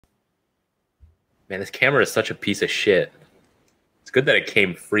Man, this camera is such a piece of shit. It's good that it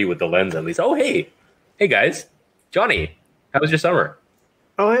came free with the lens at least. Oh, hey. Hey, guys. Johnny, how was your summer?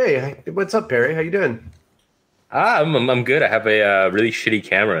 Oh, hey. What's up, Perry? How you doing? I'm good. I have a really shitty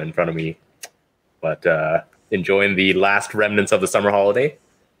camera in front of me. But enjoying the last remnants of the summer holiday.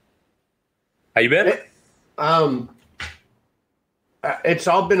 How you been? It's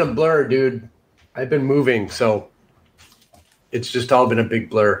all been a blur, dude. I've been moving, so it's just all been a big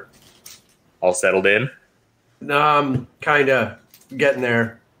blur. All settled in? Kind of getting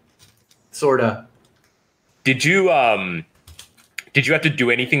there. Sort of. Did you have to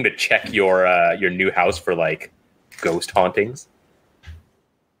do anything to check your new house for like ghost hauntings?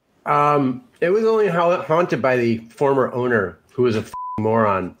 It was only haunted by the former owner, who was a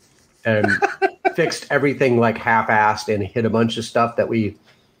moron and fixed everything like half-assed and hid a bunch of stuff that we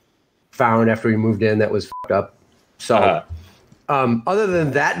found after we moved in that was fucked up. So, other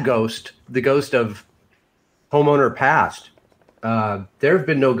than that ghost, the ghost of homeowner passed, there have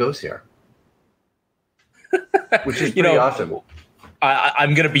been no ghosts here, which is pretty awesome.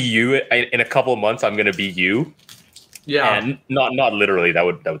 I'm gonna be you in a couple of months. I'm gonna be you. Yeah, and not literally. That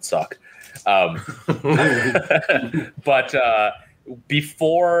would suck. But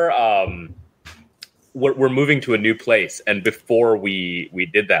before we're moving to a new place, and before we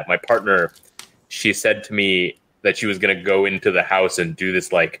did that, my partner, she said to me that she was going to go into the house and do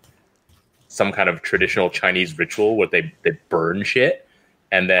this like some kind of traditional Chinese ritual where they burn shit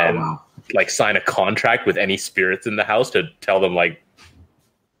and then like sign a contract with any spirits in the house to tell them like,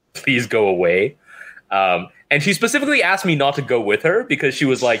 please go away. And she specifically asked me not to go with her because she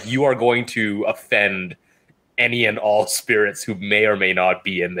was like, you are going to offend any and all spirits who may or may not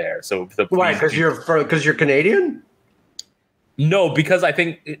be in there. So why? Because you're Canadian? No, because I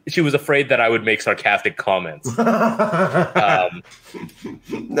think she was afraid that I would make sarcastic comments. Nice.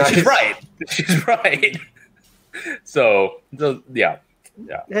 She's right. She's right. So yeah.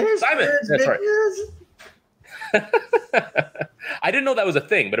 Simon, that's right. I didn't know that was a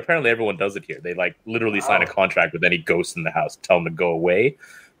thing, but apparently everyone does it here. They like literally sign a contract with any ghost in the house, tell them to go away,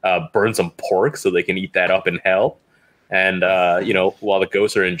 burn some pork so they can eat that up in hell. And, while the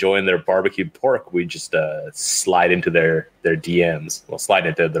ghosts are enjoying their barbecued pork, we just slide into their DMs. Well, slide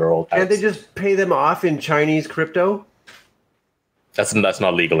into their old house. And they just pay them off in Chinese crypto? That's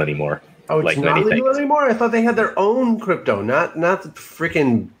not legal anymore. Oh, it's like not legal anymore? I thought they had their own crypto, not the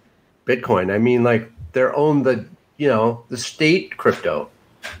freaking Bitcoin. I mean, like, their own, the state crypto.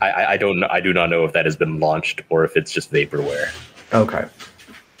 I don't know. I do not know if that has been launched or if it's just vaporware. Okay.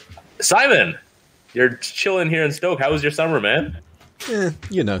 Simon, you're chilling here in Stoke. How was your summer, man?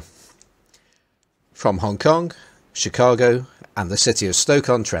 From Hong Kong, Chicago, and the city of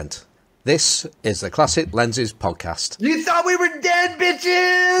Stoke-on-Trent. This is the Classic Lenses podcast. You thought we were dead,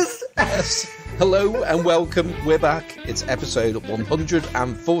 bitches! Yes. Hello and welcome. We're back. It's episode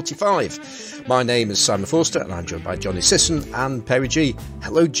 145. My name is Simon Forster, and I'm joined by Johnny Sisson and Perry G.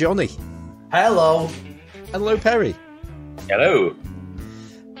 Hello, Johnny. Hello. Hello, Perry. Hello.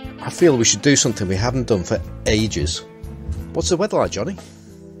 I feel we should do something we haven't done for ages. What's the weather like, Johnny?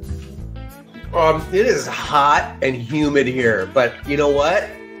 It is hot and humid here, but you know what?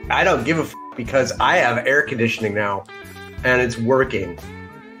 I don't give a because I have air conditioning now, and it's working,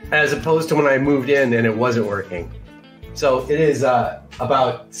 as opposed to when I moved in and it wasn't working. So it is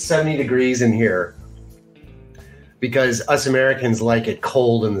about 70 degrees in here because us Americans like it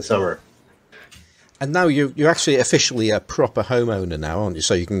cold in the summer. And now you're actually officially a proper homeowner now, aren't you?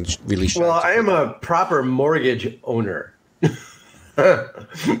 So you can really shout. Well, I am a proper mortgage owner.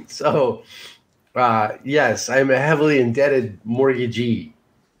 So, yes, I'm a heavily indebted mortgagee.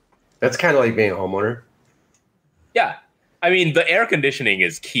 That's kind of like being a homeowner. Yeah. I mean, the air conditioning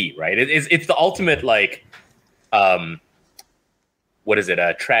is key, right? It's the ultimate, like, what is it?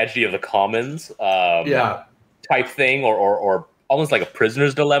 A tragedy of the commons type thing, or almost like a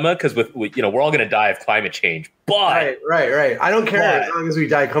prisoner's dilemma, because with we're all going to die of climate change. But right. I don't care as long as we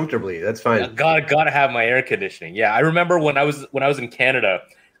die comfortably. That's fine. Gotta have my air conditioning. Yeah, I remember when I was in Canada,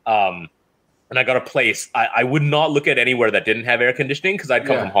 and I got a place. I would not look at anywhere that didn't have air conditioning because I'd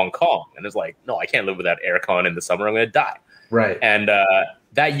come from Hong Kong, and it's like, no, I can't live without aircon in the summer. I'm going to die. Right. And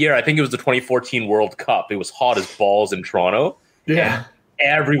that year, I think it was the 2014 World Cup. It was hot as balls in Toronto. Yeah.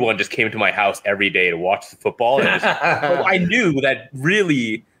 Everyone just came to my house every day to watch the football. And I knew that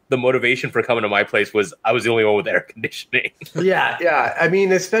really the motivation for coming to my place was I was the only one with air conditioning. Yeah. I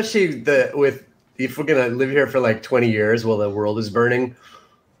mean, especially if we're going to live here for like 20 years while the world is burning,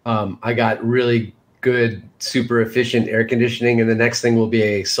 I got really good, super efficient air conditioning. And the next thing will be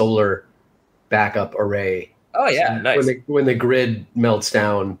a solar backup array Oh yeah, nice. When the grid melts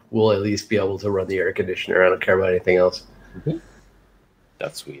down, we'll at least be able to run the air conditioner. I don't care about anything else. Mm-hmm.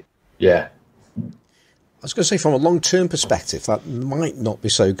 That's sweet. Yeah. I was going to say, from a long-term perspective, that might not be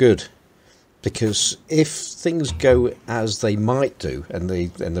so good, because if things go as they might do, and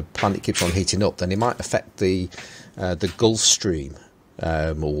the planet keeps on heating up, then it might affect the Gulf Stream.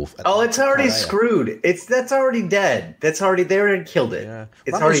 It's already screwed. That's already dead. That's already they already killed it. Yeah.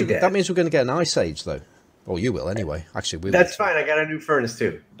 It's already dead. That means we're going to get an ice age, though. Or you will, anyway. Actually, that's fine. I got a new furnace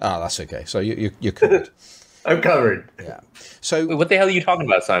too. Ah, that's okay. So you're covered. I'm covered. Yeah. So wait, what the hell are you talking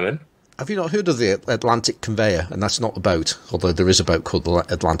about, Simon? Have you not heard of the Atlantic Conveyor? And that's not a boat, although there is a boat called the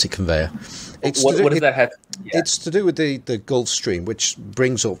Atlantic Conveyor. What does that have? Yeah. It's to do with the Gulf Stream, which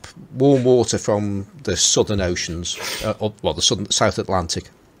brings up warm water from the southern oceans, the South Atlantic,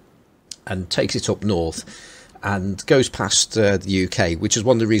 and takes it up north and goes past the UK, which is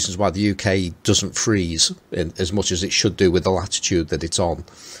one of the reasons why the UK doesn't freeze as much as it should do with the latitude that it's on.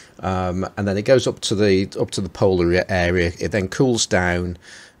 And then it goes up to the polar area. It then cools down,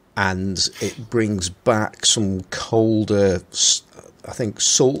 and it brings back some colder, I think,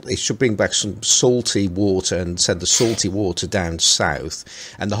 salt. It should bring back some salty water and send the salty water down south,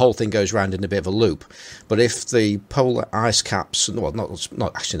 and the whole thing goes round in a bit of a loop. But if the polar ice caps, well, not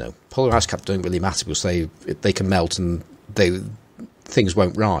actually, no, polar ice caps don't really matter because they can melt and things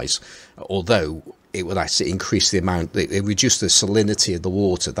won't rise. Although it would actually increase the amount, it reduce the salinity of the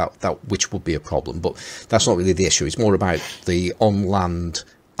water, that which would be a problem. But that's not really the issue. It's more about the on land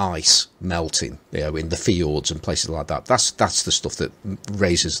ice melting, in the fjords and places like that. That's the stuff that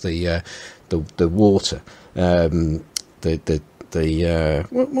raises the water. What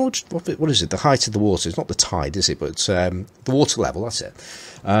is it? The height of the water. It's not the tide, is it? But the water level. That's it.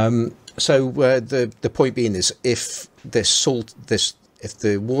 So the point being is, if if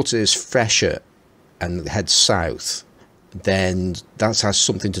the water is fresher and heads south, then that has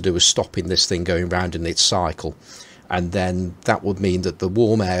something to do with stopping this thing going round in its cycle. And then that would mean that the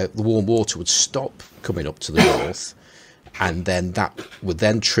warm water would stop coming up to the north, and then that would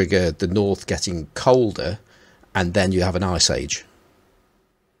then trigger the north getting colder, and then you have an ice age.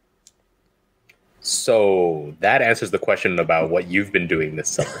 So that answers the question about what you've been doing this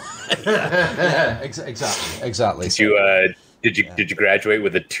summer. Yeah, exactly. Did you graduate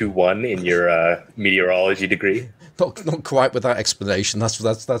with a 2-1 in your meteorology degree? Not quite with that explanation. That's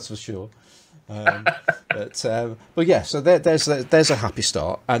for sure. But yeah, so there's a happy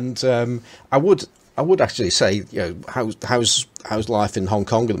start, and I would actually say, how's life in Hong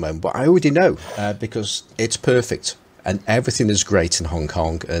Kong at the moment? But I already know because it's perfect and everything is great in Hong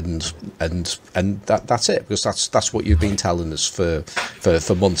Kong, and that's it, because that's what you've been telling us for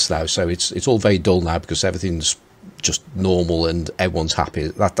months now. So it's all very dull now because everything's just normal and everyone's happy.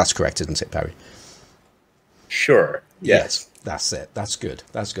 That's correct, isn't it, Perry? Sure. Yes. That's it. That's good.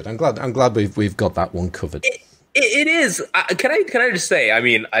 I'm glad we've got that one covered. It is. Can I just say? I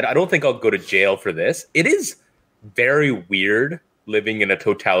mean, I don't think I'll go to jail for this. It is very weird living in a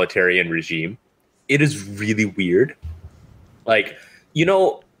totalitarian regime. It is really weird. Like,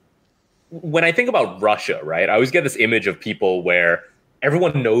 when I think about Russia, right? I always get this image of people where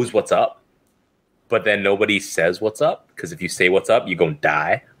everyone knows what's up, but then nobody says what's up, because if you say what's up, you're gonna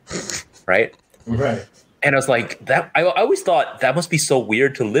die, right? Right. And I was like, I always thought that must be so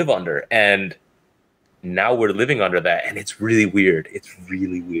weird to live under. And now we're living under that, and it's really weird. It's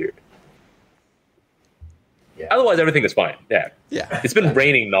really weird. Yeah. Otherwise, everything is fine. Yeah. It's been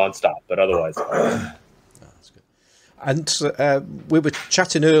raining nonstop, but otherwise. That's good. And we were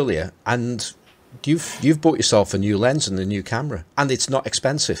chatting earlier, and you've bought yourself a new lens and a new camera, and it's not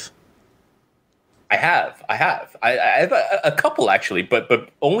expensive. I have. I have a couple, actually, but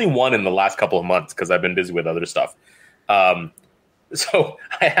only one in the last couple of months because I've been busy with other stuff. So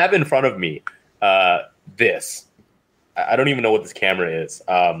I have in front of me this. I don't even know what this camera is.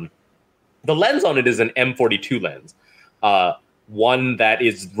 The lens on it is an M42 lens, one that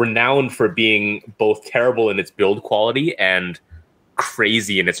is renowned for being both terrible in its build quality and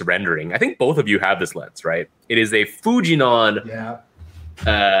crazy in its rendering. I think both of you have this lens, right? It is a Fujinon. Yeah.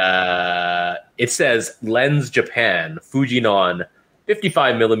 It says Lens Japan Fujinon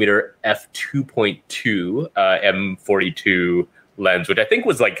 55mm f2.2 M42 lens, which I think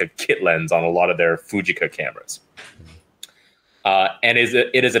was like a kit lens on a lot of their Fujica cameras. And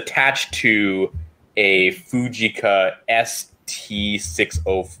it is attached to a Fujica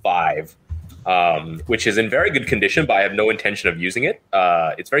ST605, which is in very good condition, but I have no intention of using it.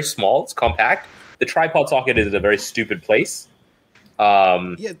 It's very small. It's compact. The tripod socket is in a very stupid place.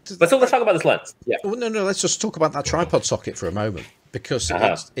 But so let's talk about this lens. Yeah. Well, no. Let's just talk about that tripod socket for a moment. because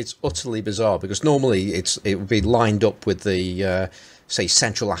it's utterly bizarre. Because normally it would be lined up with the say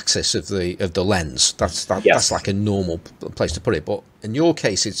central axis of the lens. That's like a normal place to put it. But in your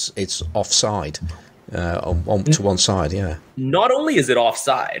case, it's offside, to one side. Yeah. Not only is it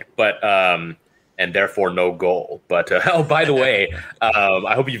offside, but and therefore no goal. But oh, by the way,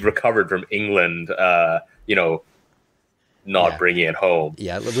 I hope you've recovered from England. Not bringing it home.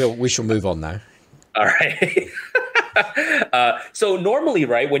 Yeah, we shall move on now. All right. So normally,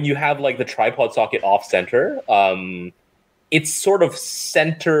 right, when you have like the tripod socket off center, it's sort of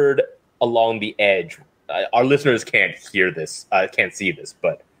centered along the edge. Our listeners can't hear this, can't see this,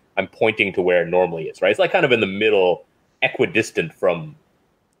 but I'm pointing to where it normally is, right? It's like kind of in the middle, equidistant from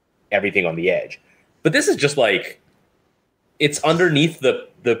everything on the edge. But this is just like, it's underneath the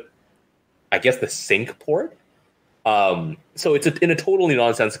I guess the sync port. So it's in a totally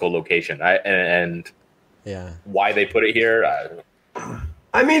nonsensical location. Why they put it here?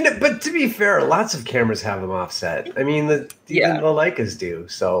 I mean, but to be fair, lots of cameras have them offset. I mean, even the Leicas do.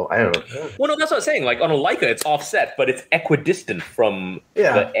 So I don't know. Well, no, that's what I'm saying. Like on a Leica, it's offset, but it's equidistant from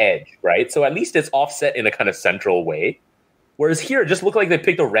the edge, right? So at least it's offset in a kind of central way. Whereas here, it just looked like they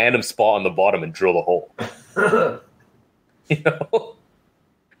picked a random spot on the bottom and drilled a hole.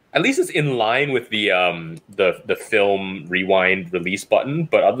 At least it's in line with the film rewind release button.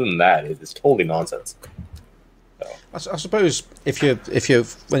 But other than that, it's totally nonsense. I suppose if your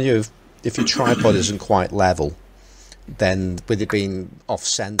tripod isn't quite level, then with it being off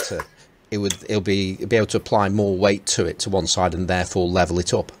center, it'll be able to apply more weight to it to one side and therefore level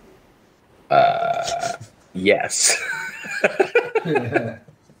it up. Yes.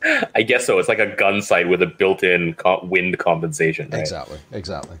 I guess so. It's like a gun sight with a built-in wind compensation. Right?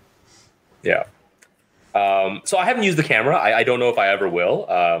 Exactly. Yeah. So I haven't used the camera. I don't know if I ever will.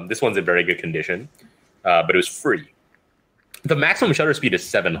 This one's in very good condition, but it was free. The maximum shutter speed is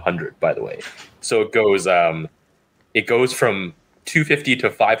 700, by the way. So it goes from 250 to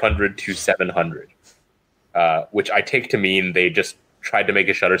 500 to 700, which I take to mean they just tried to make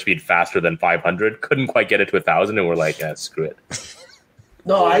a shutter speed faster than 500, couldn't quite get it to 1,000, and we're like, screw it.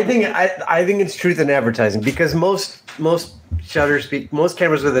 No, I think it's truth in advertising, because most cameras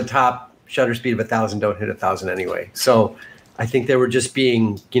with a top shutter speed of 1,000 don't hit 1,000 anyway. So I think they were just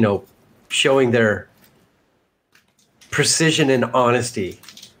being, showing their precision and honesty.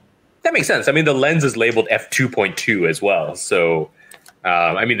 That makes sense. I mean, the lens is labeled f2.2 as well. So,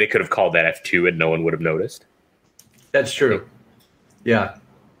 they could have called that f2 and no one would have noticed. That's true. Yeah.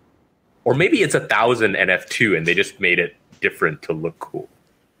 Or maybe it's 1,000 and f2 and they just made it different to look cool.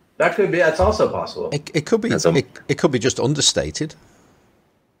 That could be. That's also possible. It could be. It could be just understated.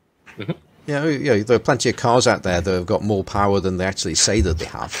 Mm-hmm. Yeah, there are plenty of cars out there that have got more power than they actually say that they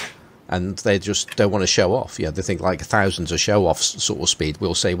have, and they just don't want to show off. Yeah, they think like 1,000's a show-off sort of speed.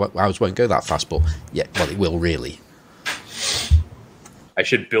 We'll say, well, ours won't go that fast, but it will really. I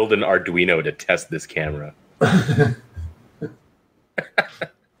should build an Arduino to test this camera.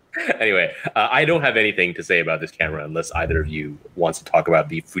 Anyway, I don't have anything to say about this camera unless either of you wants to talk about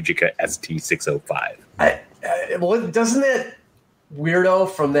the Fujica ST605. Doesn't that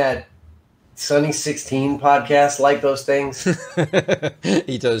weirdo from that Sunny 16 podcast like those things?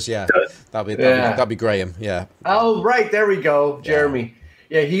 He does, yeah. That'd be Graham, yeah. Oh, right, there we go, Jeremy.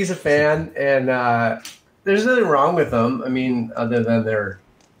 Yeah, he's a fan, and there's nothing wrong with them. I mean, other than their...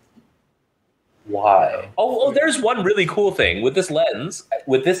 Why? Oh, there's one really cool thing with this lens.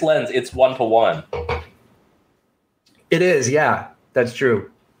 With this lens, it's 1-to-1. It is, yeah. That's true.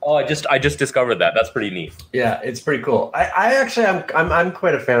 Oh, I just discovered that. That's pretty neat. Yeah, it's pretty cool. I'm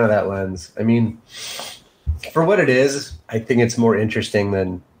quite a fan of that lens. I mean, for what it is, I think it's more interesting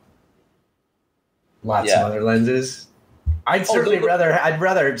than lots of other lenses. I'd certainly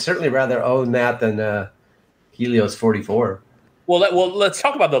rather own that than Helios 44. Well, let's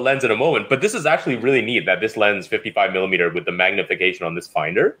talk about the lens in a moment. But this is actually really neat that this lens, 55 millimeter, with the magnification on this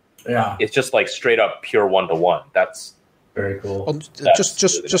finder, it's just like straight up pure 1-to-1. That's very cool.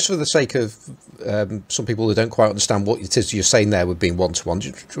 Just for the sake of some people who don't quite understand what it is you're saying there with being 1-to-1, do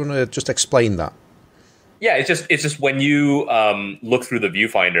you want to just explain that? Yeah, it's just when you look through the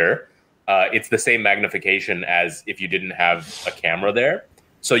viewfinder, it's the same magnification as if you didn't have a camera there.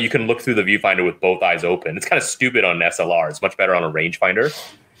 So you can look through the viewfinder with both eyes open. It's kind of stupid on an SLR. It's much better on a rangefinder.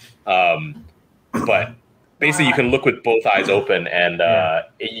 But basically, you can look with both eyes open, and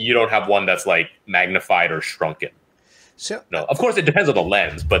you don't have one that's like magnified or shrunken. So, no, of course, it depends on the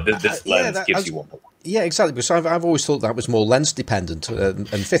lens, but this lens gives you 1-to-1. Yeah, exactly. Because I've always thought that was more lens dependent, and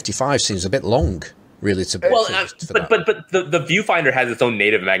 55 seems a bit long. really, to well, for that. but the viewfinder has its own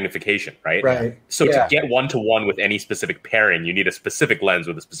native magnification, right? Right. So to get 1-to-1 with any specific pairing, you need a specific lens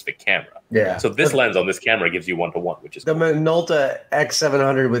with a specific camera. Yeah. So this lens on this camera gives you 1-to-1, which is the Minolta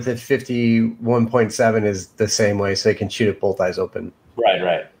X700 with a 51.7 is the same way, so you can shoot it both eyes open.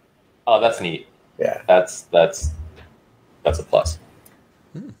 right. Oh, that's neat. Yeah. That's a plus.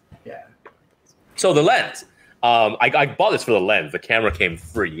 Yeah. So the lens. I bought this for the lens. The camera came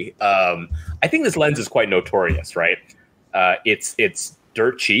free. I think this lens is quite notorious, right? It's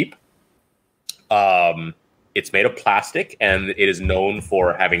dirt cheap. It's made of plastic, and it is known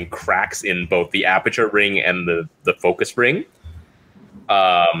for having cracks in both the aperture ring and the focus ring.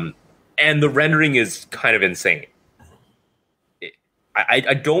 And the rendering is kind of insane.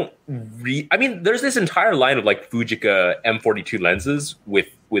 I don't I mean, there's this entire line of like Fujica M42 lenses with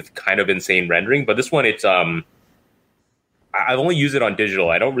kind of insane rendering, but this one, it's I've only used it on digital.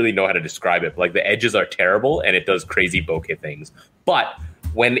 I don't really know how to describe it. But like the edges are terrible, and it does crazy bokeh things. But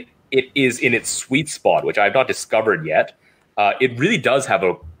when it is in its sweet spot, which I've not discovered yet, it really does have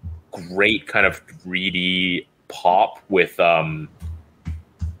a great kind of 3D pop with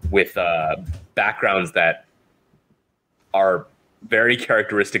backgrounds that are very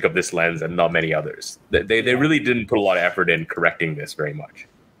characteristic of this lens and not many others. They really didn't put a lot of effort in correcting this very much.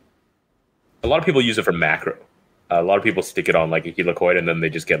 A lot of people use it for macro. A lot of people stick it on like a helicoid, and then they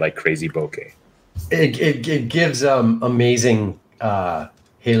just get like crazy bokeh. It gives amazing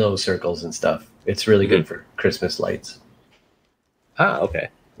halo circles and stuff. It's really good for Christmas lights. Ah, okay.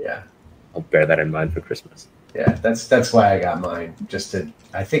 Yeah. I'll bear that in mind for Christmas. Yeah, that's why I got mine.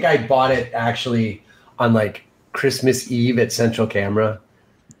 I think I bought it actually on like Christmas Eve at Central Camera,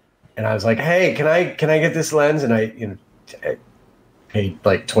 and I was like, "Hey, can I get this lens?" And I paid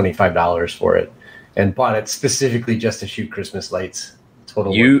like $25 for it, and bought it specifically just to shoot Christmas lights.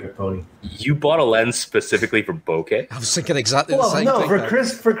 Total pony. You bought a lens specifically for bokeh? I was thinking exactly the same thing. No,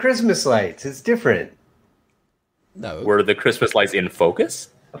 for Christmas lights, it's different. No, were the Christmas lights in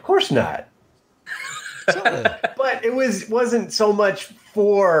focus? Of course not. But it wasn't so much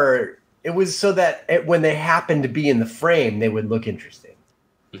for. It was so that when they happened to be in the frame, they would look interesting.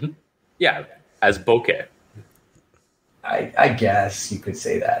 Mm-hmm. Yeah, as bokeh. I guess you could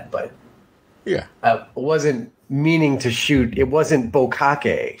say that, but yeah, I wasn't meaning to shoot. It wasn't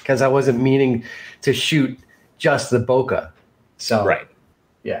bokake because I wasn't meaning to shoot just the bokeh. So right,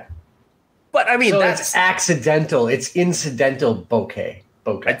 yeah. But I mean, it's accidental. It's incidental bokeh.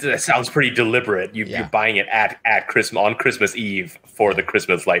 That sounds pretty deliberate. You're buying it at Christmas on Christmas Eve for the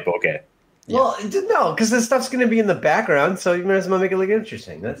Christmas light bokeh. Yeah. Well, no, because the stuff's going to be in the background, so you might as well make it look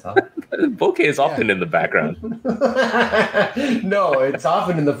interesting. That's all. Bokeh is often in the background. No, it's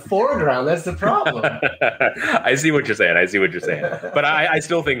often in the foreground. That's the problem. I see what you're saying. But I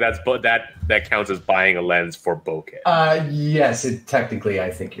still think that counts as buying a lens for bokeh. Yes, technically, I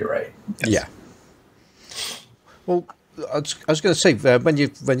think you're right. Yes. Yeah. Well, I was going to say when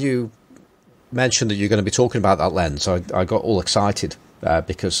you mentioned that you're going to be talking about that lens, I got all excited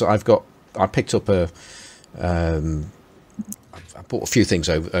because I picked up I bought a few things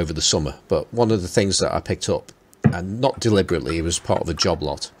over the summer, but one of the things that I picked up, and not deliberately, it was part of a job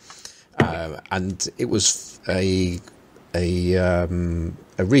lot, and it was a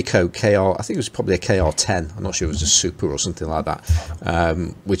Ricoh KR. I think it was probably a KR10. I'm not sure if it was a Super or something like that,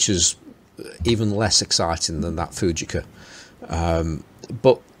 which is even less exciting than that Fujica.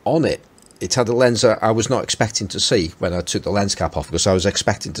 But on it had a lens that I was not expecting to see when I took the lens cap off, because I was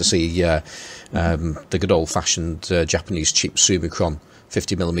expecting to see the good old-fashioned Japanese cheap Summicron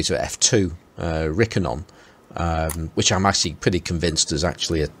 50mm f2 Raccoon, which I'm actually pretty convinced is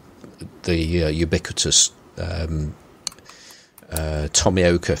actually the ubiquitous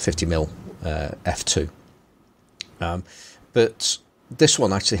Tomioka 50mm f2. But this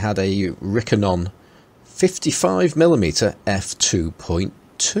one actually had a Raccoon 55mm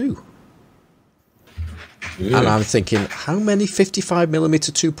f2.2. And I'm thinking, how many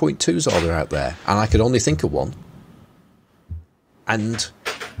 55mm 2.2s are there out there? And I could only think of one. And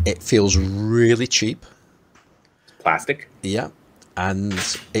it feels really cheap. Plastic? Yeah. And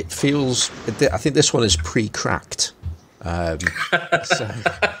it feels... I think this one is pre-cracked. So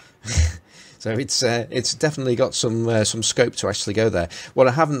it's definitely got some scope to actually go there. What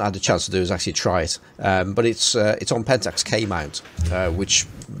I haven't had a chance to do is actually try it. But it's on Pentax K mount, which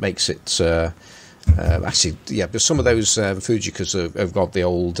makes it... actually, yeah, but some of those Fujicas have got the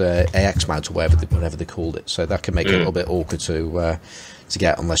old AX mount or whatever they called it, so that can make it a little bit awkward to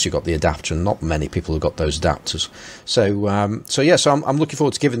get unless you've got the adapter, and not many people have got those adapters. So I'm looking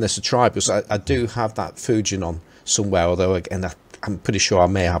forward to giving this a try, because I do have that Fujinon somewhere, although again I'm pretty sure I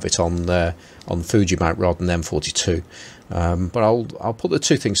may have it on Fuji mount rather than M42. But I'll put the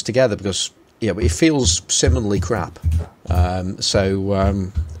two things together because it feels similarly crap.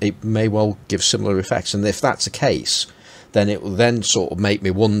 So it may well give similar effects. And if that's the case, then it will then sort of make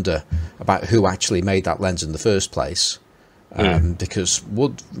me wonder about who actually made that lens in the first place. Because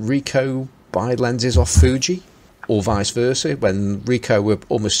would Ricoh buy lenses off Fuji or vice versa, when Ricoh were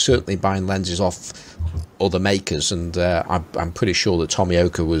almost certainly buying lenses off other makers, and I'm pretty sure that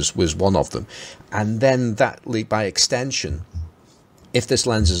Tomioka was one of them. And then that, by extension, if this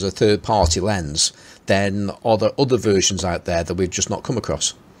lens is a third-party lens, then are there other versions out there that we've just not come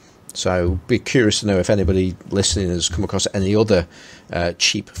across? So be curious to know if anybody listening has come across any other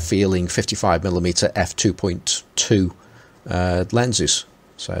cheap-feeling 55mm f2.2 lenses.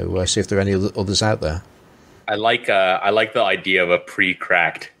 So see if there are any others out there. I like the idea of a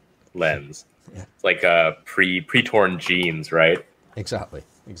pre-cracked lens. Yeah. It's like pre-torn jeans, right? Exactly.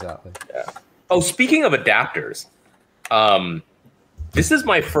 Yeah. Oh, speaking of adapters, this is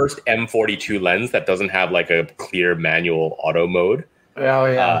my first M42 lens that doesn't have like a clear manual auto mode. Oh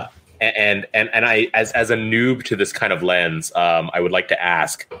yeah. And I, as a noob to this kind of lens, I would like to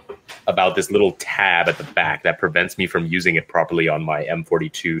ask about this little tab at the back that prevents me from using it properly on my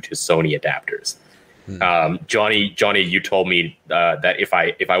M42 to Sony adapters. Johnny, you told me that if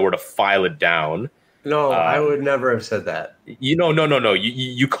I were to file it down, no, I would never have said that. No.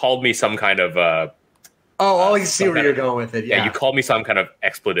 You called me some kind of. I see where you're going with it. Yeah, you called me some kind of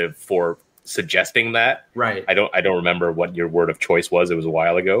expletive for suggesting that. Right. I don't remember what your word of choice was. It was a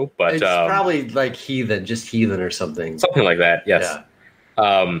while ago, but it's probably like heathen or something. Something like that. Yes.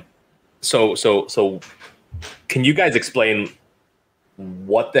 Yeah. So can you guys explain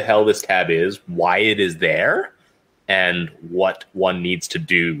what the hell this tab is, why it is there, and what one needs to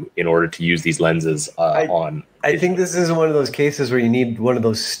do in order to use these lenses on? I think this is one of those cases where you need one of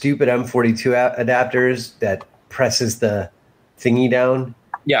those stupid M42 adapters that presses the thingy down.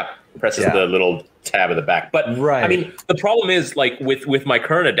 Yeah, presses the little tab at the back. But right. I mean, the problem is like with my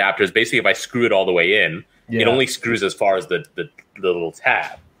current adapters, basically if I screw it all the way in, it only screws as far as the little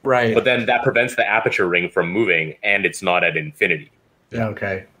tab. Right. But then that prevents the aperture ring from moving, and it's not at infinity. Yeah.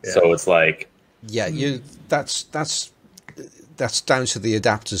 Okay. Yeah. So it's like, that's down to the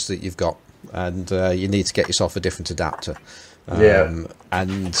adapters that you've got, and you need to get yourself a different adapter. And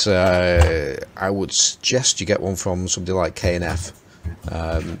I would suggest you get one from somebody like K&F.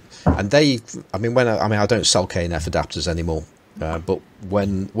 And I don't sell K&F adapters anymore. But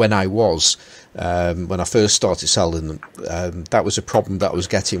when I first started selling them, that was a problem that I was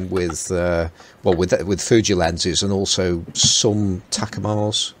getting with Fuji lenses and also some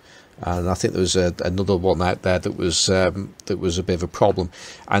Takamars, and I think there was another one out there that was a bit of a problem.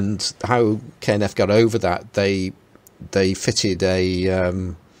 And how K&F got over that, they fitted a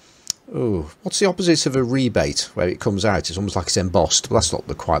what's the opposite of a rebate where it comes out? It's almost like it's embossed, but that's not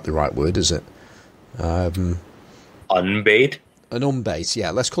quite the right word, is it? Unbait? An unbait, yeah.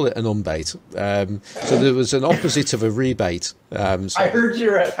 Let's call it an unbait. So there was an opposite of a rebate. I heard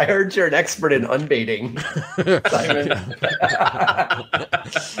you're an expert in unbaiting, Simon.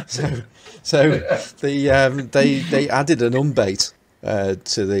 so they added an unbait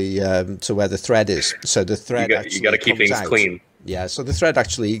to where the thread is. So the thread you got to keep things clean. Yeah. So the thread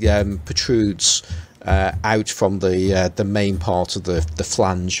actually protrudes out from the main part of the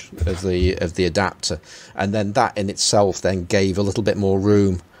flange of the adapter, and then that in itself then gave a little bit more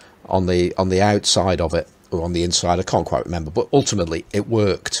room on the outside of it, or on the inside. I can't quite remember, but ultimately it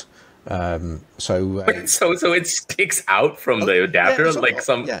worked. So it sticks out from the adapter,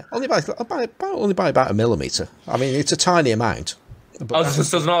 only by about a millimeter. I mean, it's a tiny amount. So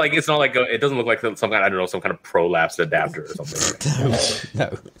it's not like it doesn't look like some kind of prolapse adapter or something.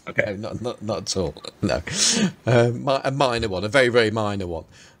 No. Okay, no, not at all. No, a minor one, a very very minor one.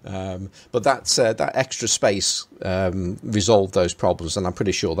 But that extra space resolved those problems, and I'm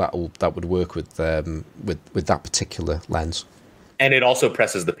pretty sure that would work with that particular lens. And it also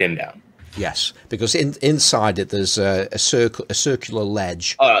presses the pin down. Yes, because inside it there's a circular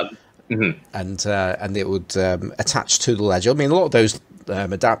ledge. And it would attach to the ledge. I mean, a lot of those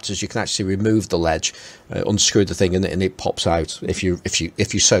adapters you can actually remove the ledge, unscrew the thing, and it pops out if you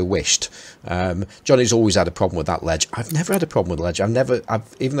so wished. Johnny's always had a problem with that ledge. I've never had a problem with the ledge.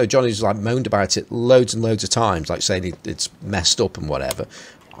 Even though Johnny's like moaned about it loads and loads of times, like saying it's messed up and whatever.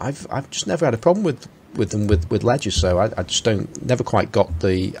 I've just never had a problem with ledges. So I just never quite got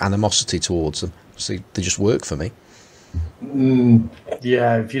the animosity towards them. So they just work for me.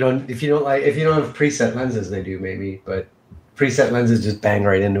 Yeah, if you don't have preset lenses, they do maybe, but preset lenses just bang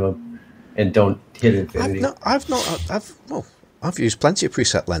right into them and don't hit infinity. I've used plenty of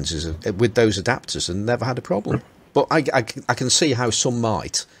preset lenses with those adapters and never had a problem. But I can see how some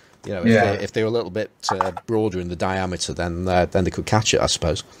might. You know, if they're a little bit broader in the diameter, then they could catch it, I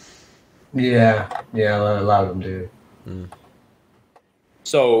suppose. Yeah, a lot of them do. Mm.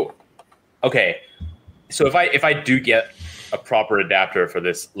 So, okay, so if I do get a proper adapter for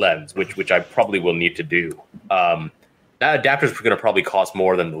this lens, which I probably will need to do, that adapter is going to probably cost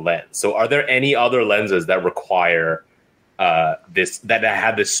more than the lens. So, are there any other lenses that require this that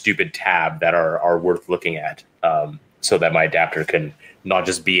have this stupid tab that are worth looking at, so that my adapter can not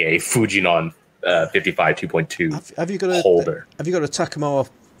just be a Fujinon 55 2.2 have you got holder? Have you got a Takamar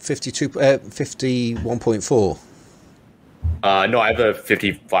 51.4? No, I have a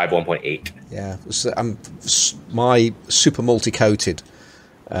 55 1.8. Yeah, my super multi-coated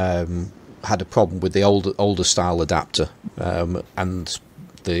had a problem with the older style adapter, and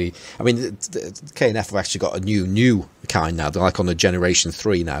the K&F have actually got a new kind now. They're like on a Generation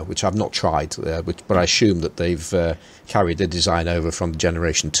 3 now, which I've not tried, but I assume that they've carried the design over from the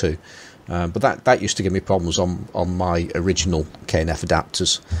Generation 2. But that used to give me problems on my original K&F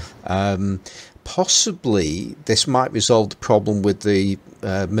adapters. Possibly this might resolve the problem with the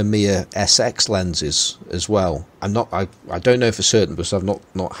Mamiya SX lenses as well. I don't know for certain because I've not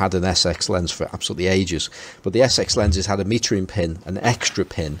had an SX lens for absolutely ages. But the SX lenses had a metering pin, an extra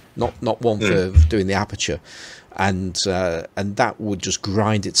pin, not one for doing the aperture, and that would just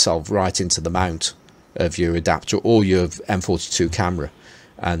grind itself right into the mount of your adapter or your M42 camera.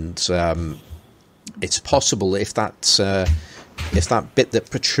 And it's possible if that bit that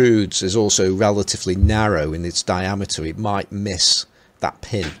protrudes is also relatively narrow in its diameter, it might miss that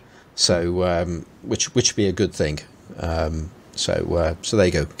pin. So which would be a good thing. So there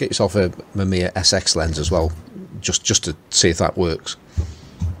you go. Get yourself a Mamiya SX lens as well, just to see if that works.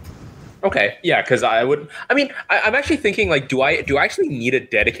 Okay, yeah, because I'm actually thinking, like, do I actually need a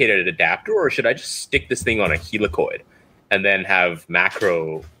dedicated adapter, or should I just stick this thing on a helicoid and then have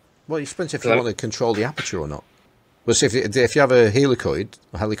macro? Well, it depends if you want to control the aperture or not. Well, so if you have a helicoid,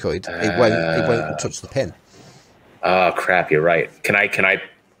 it won't touch the pin. Oh crap! You're right. Can I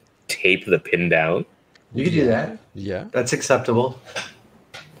tape the pin down? You can do that. Yeah, that's acceptable.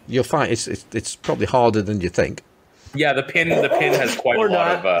 You'll find it's probably harder than you think. Yeah, the pin has quite a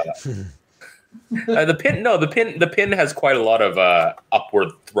lot of. The pin has quite a lot of upward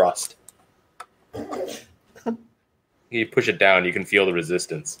thrust. You push it down, you can feel the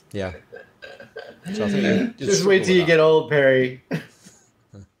resistance. Yeah. So I think just wait till you get old, Perry.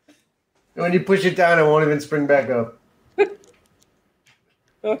 When you push it down, it won't even spring back up.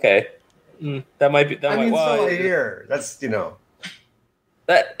 Okay, that might be. So here, that's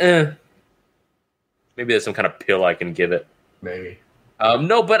that. Maybe there's some kind of pill I can give it. Maybe.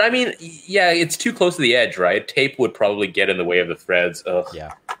 No, but I mean, yeah, it's too close to the edge, right? Tape would probably get in the way of the threads. Ugh.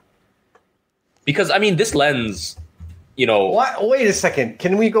 Yeah. Because I mean, this lens. Wait a second.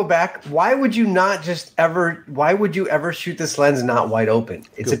 Can we go back? Why would you ever shoot this lens not wide open?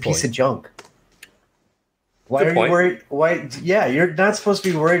 It's a piece of junk. Why are you worried? Why? Yeah, you're not supposed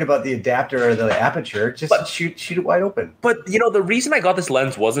to be worried about the adapter or the aperture. Just shoot it wide open. But the reason I got this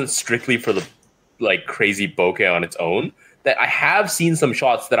lens wasn't strictly for the crazy bokeh on its own. That I have seen some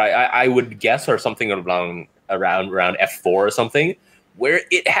shots that I would guess are something around f4 or something, where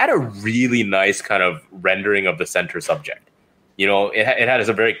it had a really nice kind of rendering of the center subject. It had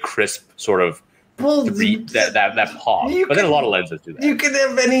a very crisp sort of that pop. But then a lot of lenses do that. You can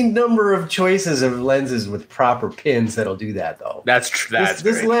have any number of choices of lenses with proper pins that'll do that, though. That's true.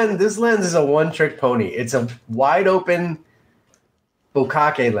 This lens is a one-trick pony. It's a wide open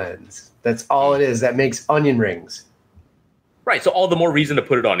bokeh lens. That's all it is. That makes onion rings. Right. So all the more reason to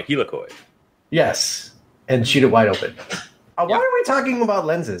put it on a helicoid. Yes, and shoot it wide open. Why are we talking about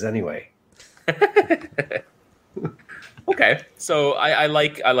lenses anyway? Okay, so I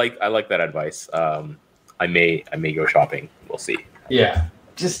like that advice. I may go shopping. We'll see. Yeah,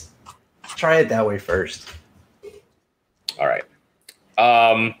 just try it that way first. All right.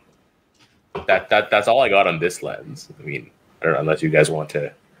 That's all I got on this lens. I mean, I don't know, unless you guys want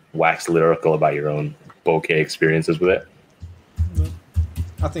to wax lyrical about your own bokeh experiences with it.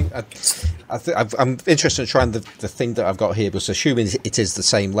 I'm interested in trying the thing that I've got here, because assuming it is the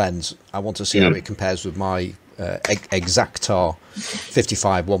same lens, I want to see how it compares with my Exactar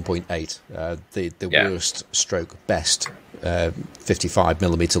 55 1.8, the worst stroke best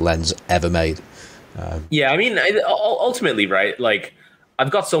 55mm lens ever made. I mean, ultimately, right? Like,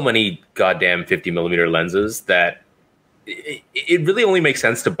 I've got so many goddamn 50mm lenses that it really only makes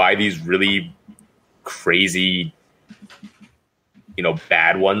sense to buy these really crazy,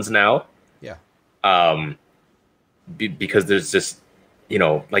 bad ones now. Yeah. because there's just,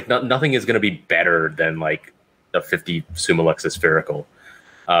 like nothing is going to be better than like a 50 Summilux spherical.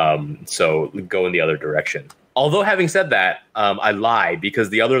 So go in the other direction. Although having said that, I lie, because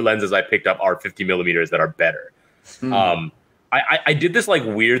the other lenses I picked up are 50 millimeters that are better. I did this like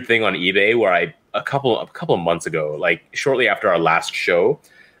weird thing on eBay where a couple of months ago, like shortly after our last show,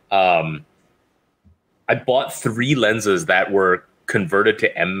 I bought 3 lenses that were converted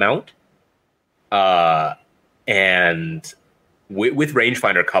to M mount, and with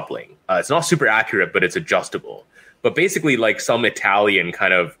rangefinder coupling. It's not super accurate, but it's adjustable. But basically, like some Italian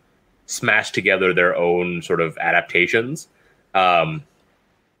kind of smashed together their own sort of adaptations, and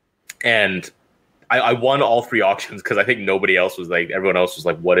I won all 3 auctions because I think everyone else was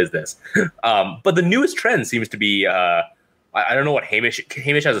like, what is this? But the newest trend seems to be, I don't know what Hamish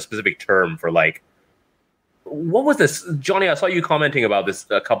has a specific term for, like, what was this? Johnny, I saw you commenting about this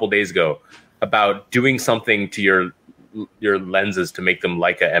a couple days ago about doing something to your lenses to make them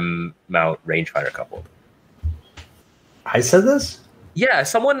like a M mount rangefinder coupled. I said this? Yeah,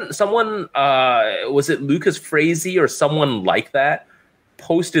 someone was it Lucas Frazee or someone like that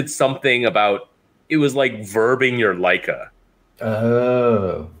posted something about, it was like verbing your Leica.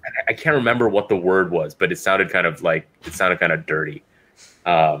 Oh. I can't remember what the word was, but it sounded kind of dirty.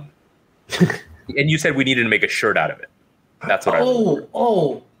 And you said we needed to make a shirt out of it. That's what I remember.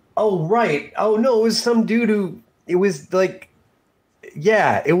 Oh, right. Oh, no, it was some dude who, it was like,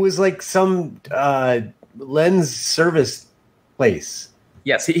 yeah, it was like some lens service place.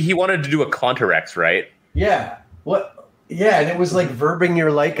 Yes, he wanted to do a Contarex, right? Yeah. What? Yeah, and it was like verbing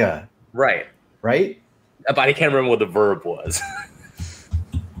your Leica. Right. Right? But I can't remember what the verb was.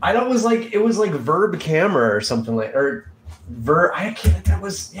 I know it was like verb camera or something like, or I can't, that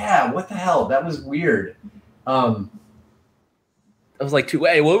was, yeah, what the hell? That was weird. I was like,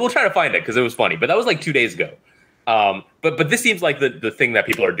 we'll try to find it because it was funny, but that was like 2 days ago. But this seems like the thing that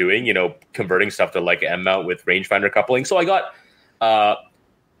people are doing, converting stuff to like M mount with rangefinder coupling. So I got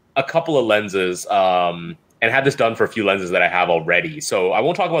a couple of lenses and had this done for a few lenses that I have already. So I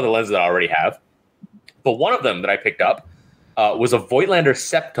won't talk about the lenses that I already have, but one of them that I picked up was a Voigtlander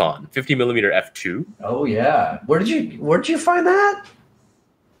Septon 50 millimeter f2. Oh yeah, where'd you find that?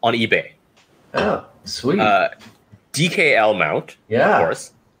 On eBay. Oh, sweet. DKL mount, yeah, of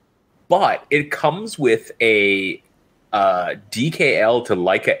course, but it comes with a DKL to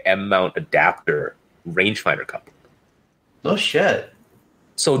Leica M mount adapter rangefinder couple. No shit.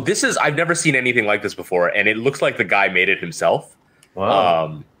 So I've never seen anything like this before, and it looks like the guy made it himself.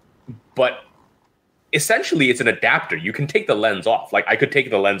 Wow. But essentially, it's an adapter. You can take the lens off. Like I could take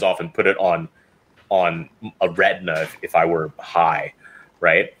the lens off and put it on a retina if I were high,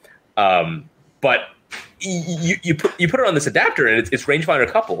 right? But you put it on this adapter, and it's rangefinder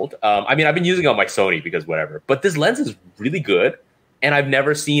coupled. I mean, I've been using it on my Sony because whatever. But this lens is really good, and I've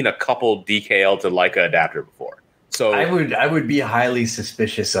never seen a coupled DKL to Leica adapter before. So I would be highly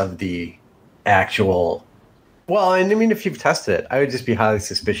suspicious of the actual. Well, I mean, if you've tested it, I would just be highly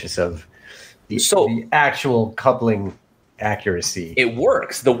suspicious of the actual coupling accuracy. It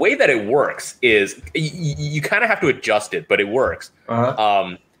works. The way that it works is you kind of have to adjust it, but it works.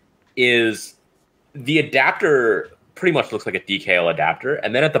 Uh-huh. Is the adapter pretty much looks like a DKL adapter,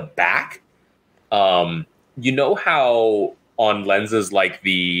 and then at the back, you know how on lenses like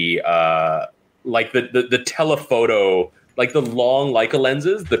the telephoto, like the long Leica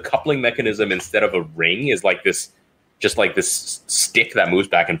lenses, the coupling mechanism instead of a ring is like this, just like this stick that moves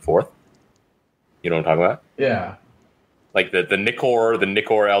back and forth. You know what I'm talking about? Yeah. Like the Nikkor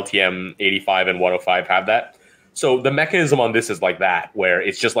LTM 85 and 105 have that. So the mechanism on this is like that, where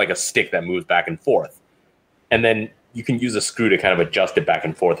it's just like a stick that moves back and forth. And then you can use a screw to kind of adjust it back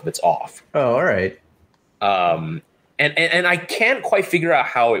and forth if it's off. Oh, all right. And I can't quite figure out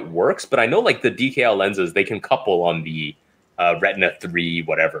how it works, but I know like the DKL lenses, they can couple on the Retina 3,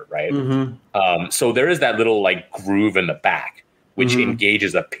 whatever, right? Mm-hmm. So there is that little like groove in the back, which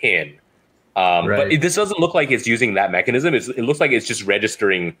engages a pin. But this doesn't look like it's using that mechanism. It looks like it's just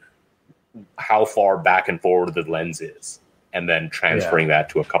registering how far back and forward the lens is, and then transferring that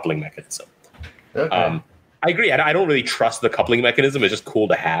to a coupling mechanism. Okay. I agree. I don't really trust the coupling mechanism. It's just cool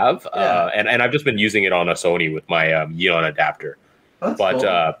to have. And I've just been using it on a Sony with my Fujinon adapter. That's but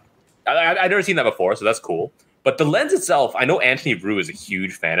cool. I've never seen that before, so that's cool. But the lens itself, I know Anthony Rue is a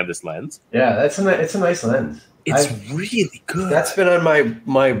huge fan of this lens. Yeah, it's a nice lens. It's really good. That's been on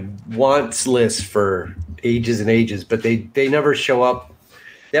my wants list for ages and ages, but they never show up.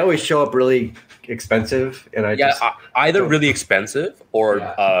 They always show up really expensive, and either really expensive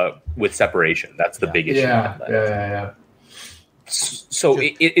or with separation. That's the big issue. Yeah. So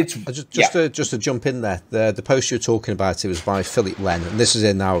it's just to jump in there. The post you're talking about, it was by Philip Len, and this is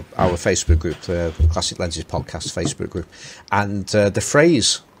in our Facebook group, Classic Lenses Podcast Facebook group, and the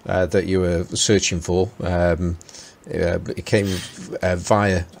phrase that you were searching for, it came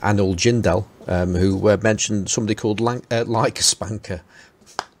via Anil Jindal, who mentioned somebody called Leica Spanker.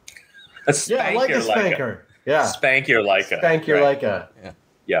 Yeah, Leica Spanker. Yeah, Spank your Leica. Spank your Leica.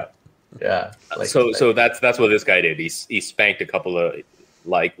 Yeah. Yeah. So that's what this guy did. He spanked a couple of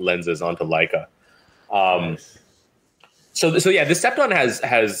lenses onto Leica. Nice. So yeah, the Septon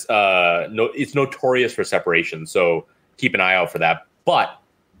has it's notorious for separation. So keep an eye out for that. But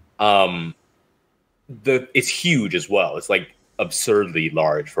it's huge as well. It's like absurdly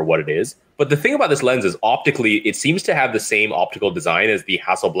large for what it is. But the thing about this lens is optically, it seems to have the same optical design as the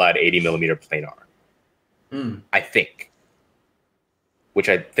Hasselblad 80mm planar. I think. Which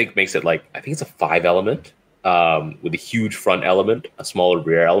I think makes it I think it's a 5 element with a huge front element, a smaller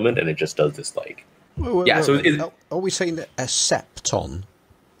rear element, and it just does this Wait, So are we saying that a septon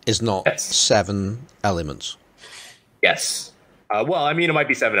is not 7 elements? Yes. Well, I mean, it might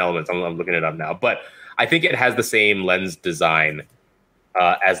be 7 elements. I'm looking it up now, but I think it has the same lens design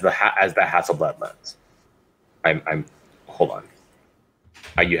as the Hasselblad lens. I'm hold on.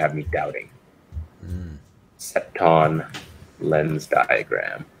 You have me doubting. Septon lens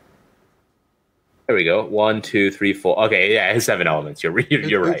diagram. There we go. 1, 2, 3, 4. Okay, yeah, it has 7 elements. You're right.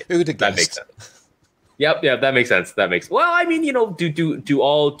 Who'd have that makes sense. Yep, that makes sense. Well, I mean, do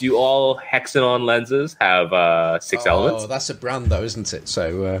all Hexanon lenses have 6 elements? Oh, that's a brand though, isn't it?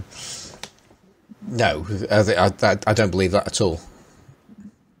 So no, I don't believe that at all.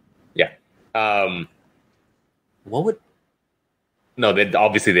 Yeah. What would? No,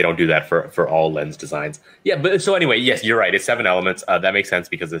 obviously they don't do that for all lens designs. Yeah, but so anyway, yes, you're right. It's 7 elements. That makes sense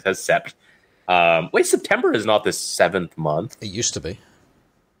because it says sept. Wait, September is not the 7th month. It used to be.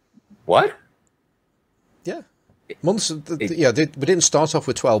 What? Yeah, months. We didn't start off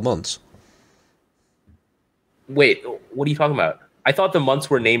with 12 months. Wait, what are you talking about? I thought the months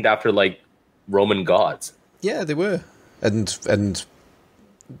were named after Roman gods. Yeah, they were,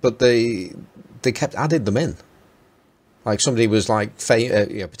 but they kept adding them in. Like somebody was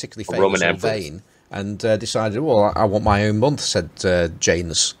particularly famous Roman or vain, and decided, well, I want my own month. Said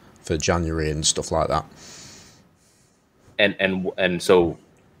Janus for January and stuff like that. So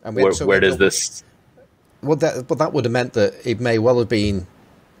where does this? Well, that would have meant that it may well have been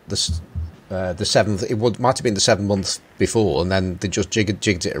the 7th. Might have been the 7th month before, and then they just jigged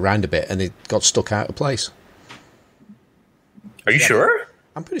it around a bit, and it got stuck out of place. Are you sure?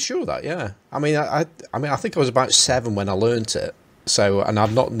 I'm pretty sure of that. Yeah. I mean, I think I was about 7 when I learnt it. So, and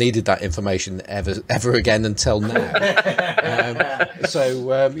I've not needed that information ever again until now.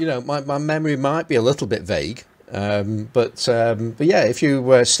 My memory might be a little bit vague. But yeah, if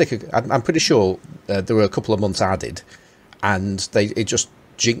you I'm pretty sure there were a couple of months added, and it just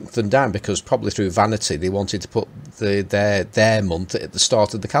jinked them down because probably through vanity they wanted to put their month at the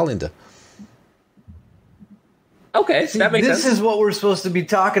start of the calendar. Okay, that makes sense. This is what we're supposed to be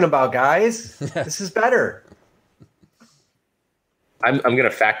talking about, guys. This is better. I'm going to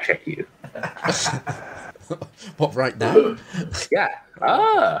fact check you. What, right now?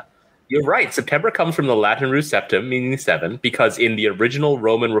 Yeah. You're right. September comes from the Latin root septem, meaning 7, because in the original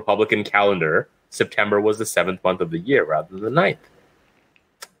Roman Republican calendar, September was the 7th month of the year rather than the 9th.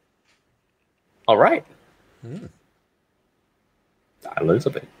 All right. I learned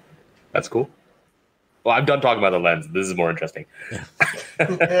something. That's cool. Well, I'm done talking about the lens. This is more interesting.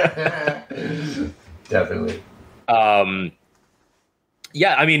 Definitely.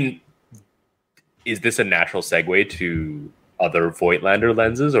 Yeah, I mean, is this a natural segue to other Voigtlander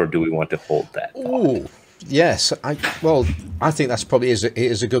lenses, or do we want to hold that? Oh, yes. I think that's probably is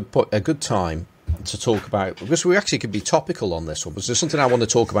a good time to talk about, because we actually could be topical on this one. But there's something I want to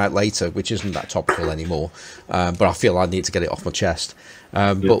talk about later, which isn't that topical anymore. But I feel I need to get it off my chest.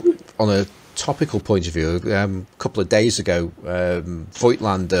 But on a topical point of view, a couple of days ago,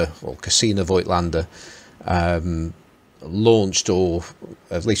 Voigtlander, or Casino Voigtlander, launched, or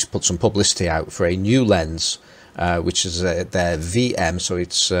at least put some publicity out for a new lens, which is their VM, so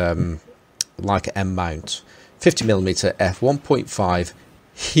it's like an M mount, 50mm f1.5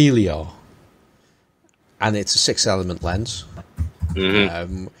 Heliar, and it's a 6-element lens,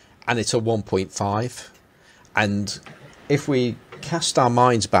 and it's a 1.5, and if we cast our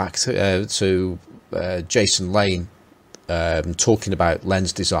minds back to Jason Lane talking about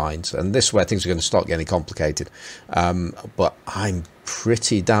lens designs, and this is where things are going to start getting complicated, but I'm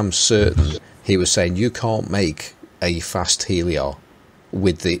pretty damn certain he was saying you can't make a fast Heliar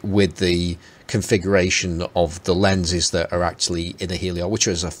with the configuration of the lenses that are actually in a Heliar, which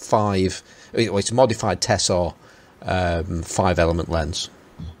is it's a modified Tessar 5-element lens.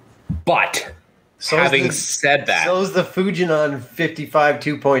 But having said that, so is the Fujinon 55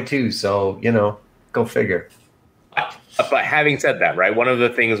 2.2. So go figure. But having said that, right, one of the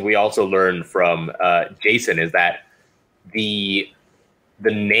things we also learned from Jason is that the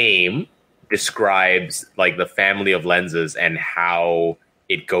name describes like the family of lenses and how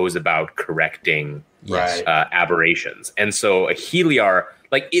it goes about correcting aberrations. And so a Heliar,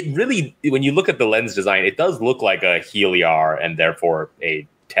 like it really, when you look at the lens design, it does look like a Heliar and therefore a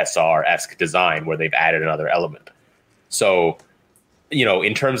Tessar-esque design where they've added another element. So,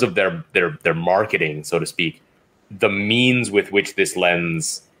 in terms of their marketing, so to speak, the means with which this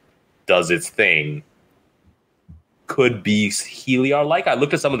lens does its thing could be Heliar-like. I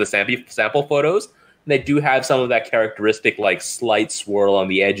looked at some of the sample photos, and they do have some of that characteristic, like slight swirl on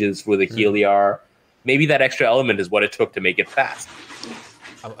the edges for the Heliar. Maybe that extra element is what it took to make it fast.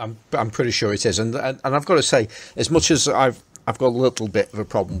 I'm pretty sure it is, and I've got to say, as much as I've got a little bit of a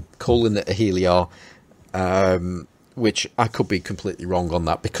problem calling it a Heliar, which I could be completely wrong on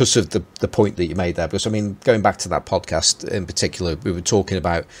that because of the point that you made there. Because, I mean, going back to that podcast in particular, we were talking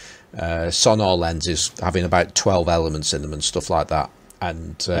about sonar lenses having about 12 elements in them and stuff like that.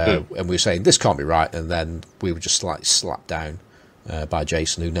 And we were saying, this can't be right. And then we were just slightly slapped down by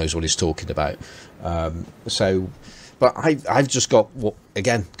Jason, who knows what he's talking about. But I've just got,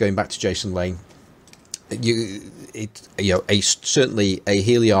 again, going back to Jason Lane, certainly a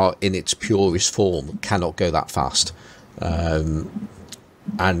Heliar in its purest form cannot go that fast, so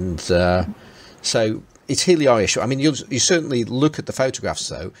it's Heliar-ish. I mean, you certainly look at the photographs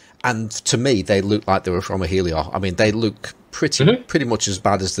though, and to me they look like they were from a Heliar. I mean, they look pretty much as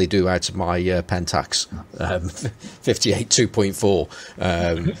bad as they do out of my Pentax 58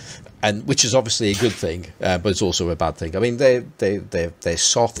 2.4. And which is obviously a good thing, but it's also a bad thing. I mean, they're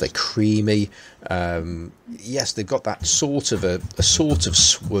soft, they're creamy. Yes, they've got that sort of a sort of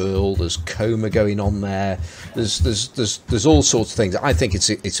swirl. There's coma going on there. There's all sorts of things. I think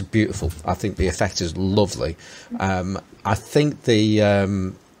it's beautiful. I think the effect is lovely. I think the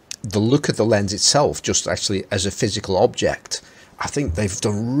look of the lens itself, just actually as a physical object, I think they've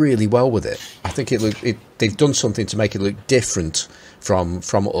done really well with it. I think they've done something to make it look different from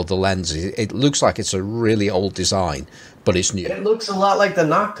other lenses. It looks like it's a really old design, but it's new. It looks a lot like the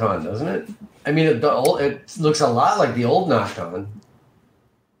Nocton, doesn't it? I mean, it looks a lot like the old Nocton,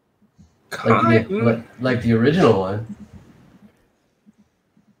 like the original one.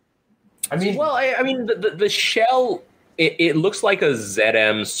 I mean, well, I mean, the shell, it looks like a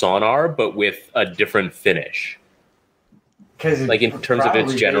ZM sonar, but with a different finish. Because like in terms of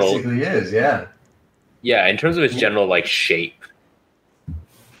its general, basically is, yeah. Yeah, in terms of its general like shape.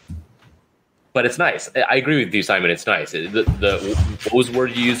 But it's nice. I agree with you, Simon. It's nice. What was the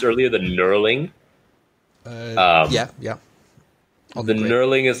word you used earlier? The knurling. Yeah. The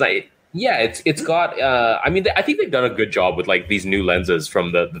knurling is like, yeah. It's got. I mean, I think they've done a good job with like these new lenses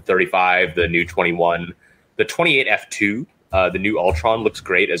from the 35, the new 21, the 28 f2. The new Ultron looks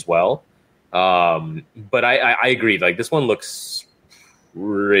great as well. But I agree. Like this one looks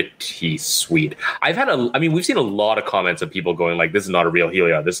pretty sweet. We've seen a lot of comments of people going like, "This is not a real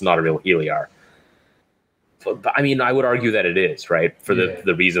Heliar. This is not a real Heliar." But I mean, I would argue that it is, right, for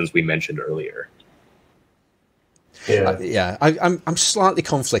the reasons we mentioned earlier. Yeah, I'm slightly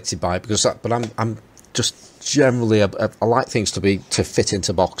conflicted by it but I'm just generally I like things to fit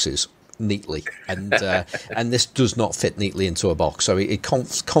into boxes neatly, and this does not fit neatly into a box, so it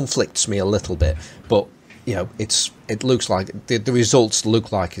conflicts me a little bit. But it looks like the results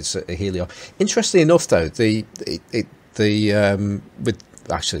look like it's a Heliar. Interestingly enough, though, the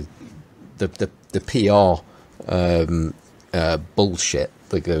PR bullshit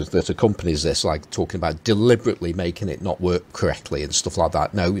that accompanies this, like talking about deliberately making it not work correctly and stuff like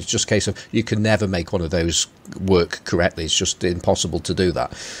that. No, it's just a case of you can never make one of those work correctly. It's just impossible to do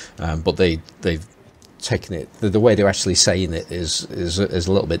that. But they've taken it, the way they're actually saying it is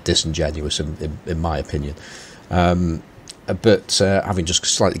a little bit disingenuous in my opinion. But having just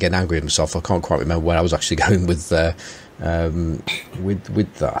slightly getting angry at myself, I can't quite remember where I was actually going with that.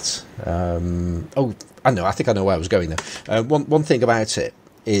 I think I know where I was going there. One thing about it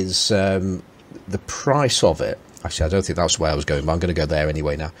is the price of it. Actually, I don't think that's where I was going, but I'm going to go there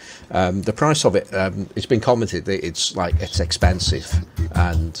anyway now. The price of it, it's been commented that it's expensive,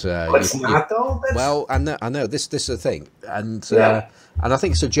 and it's not though. Well, I know this is the thing, and I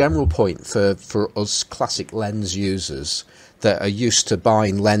think it's a general point for us classic lens users that are used to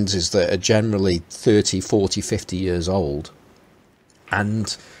buying lenses that are generally 30, 40, 50 years old.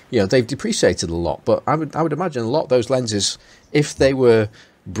 and they've depreciated a lot. But I would imagine a lot of those lenses, if they were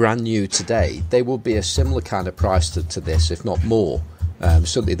brand new today, they would be a similar kind of price to this, if not more.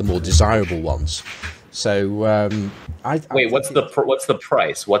 Certainly the more desirable ones. So wait, what's the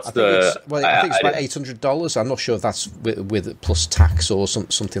price? I think it's about $800. I'm not sure if that's with plus tax or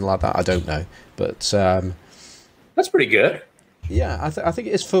something like that. I don't know, but that's pretty good. Yeah, I think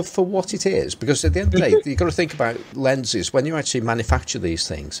it is for what it is, because at the end of the day, you've got to think about lenses when you actually manufacture these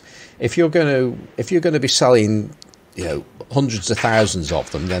things. If you're going to be selling hundreds of thousands of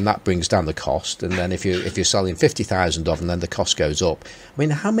them, then that brings down the cost. And then if you're selling 50,000 of them, then the cost goes up. I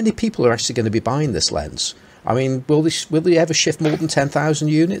mean, how many people are actually going to be buying this lens? I mean, will they ever shift more than 10,000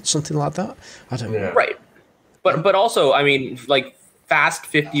 units, something like that? I don't know. Right, but also, I mean, like fast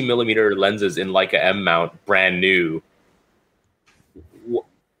 50mm lenses in Leica M mount, brand new.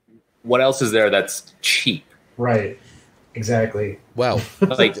 What else is there that's cheap? Right. Exactly. Well,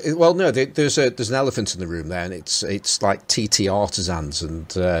 no. There's an elephant in the room there, and it's like TT Artisans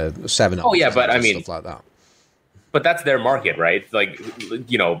and 7. Oh yeah, but I mean stuff like that. But that's their market, right? Like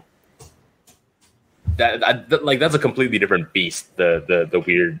that's a completely different beast. The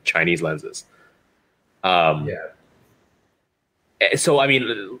weird Chinese lenses. Yeah. So I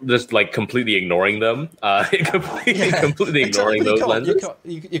mean, just like completely ignoring them, completely ignoring those lenses.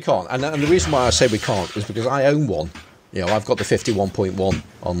 You can't, and the reason why I say we can't is because I own one. I've got the 51.1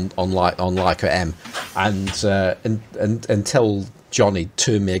 on Leica M, and until Johnny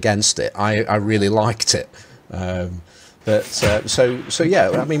turned me against it, I really liked it. So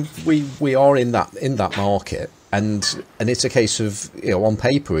yeah, I mean, we are in that market, and it's a case of on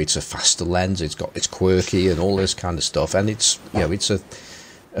paper it's a faster lens, it's quirky and all this kind of stuff, and it's it's a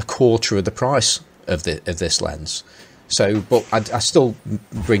quarter of the price of this lens. So, but I still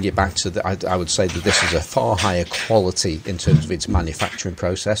bring it back to I would say that this is a far higher quality in terms of its manufacturing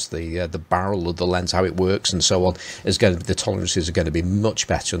process. The barrel of the lens, how it works, and so on, the tolerances are going to be much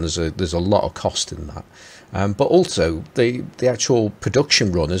better, and there's a lot of cost in that. But also the actual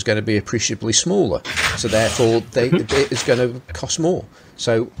production run is going to be appreciably smaller, so therefore it's going to cost more.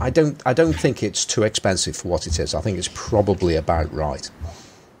 So I don't think it's too expensive for what it is. I think it's probably about right.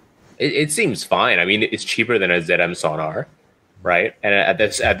 It seems fine. I mean, it's cheaper than a ZM sonar, right? And at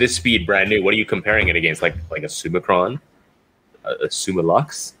this speed, brand new. What are you comparing it against? Like a Summicron, a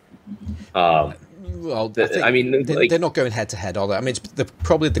Summilux? Well, they're not going head to head, are they? I mean,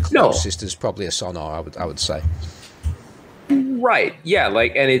 probably the closest is probably a sonar. I would say. Right. Yeah.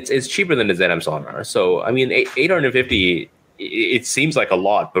 And it's cheaper than a ZM sonar. So I mean, 850. It seems like a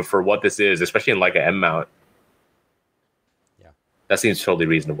lot, but for what this is, especially in like an M mount, that seems totally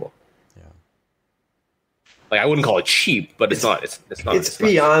reasonable. Like, I wouldn't call it cheap, but it's not. It's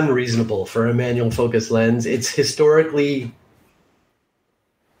beyond reasonable for a manual focus lens. It's historically,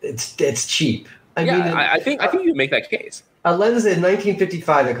 it's cheap. I think you make that case. A lens in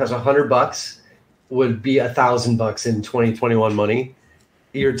 1955 that cost $100 would be $1,000 in 2021 money.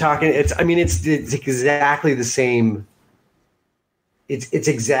 You're talking. It's exactly the same. It's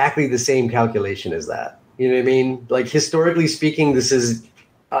exactly the same calculation as that. You know what I mean? Like, historically speaking, this is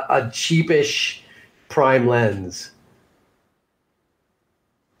a cheapish prime lens.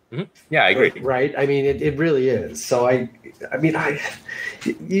 Mm-hmm. Yeah, I agree. Right? I mean, it really is. So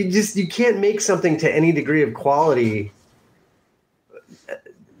you can't make something to any degree of quality.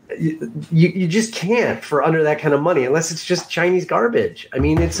 You just can't for under that kind of money, unless it's just Chinese garbage. I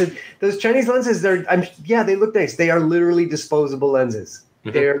mean, those Chinese lenses. They look nice. They are literally disposable lenses.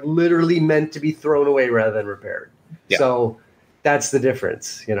 Mm-hmm. They are literally meant to be thrown away rather than repaired. Yeah. So that's the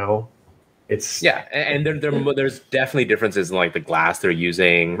difference, It's and there's definitely differences in like the glass they're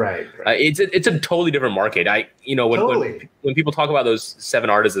using. Right. It's a totally different market. When people talk about those 7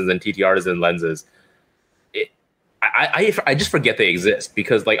 Artisans and TT Artisan lenses, I just forget they exist,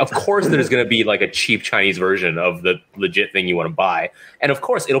 because like, of course there's going to be like a cheap Chinese version of the legit thing you want to buy, and of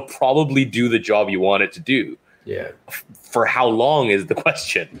course it'll probably do the job you want it to do. Yeah. For how long is the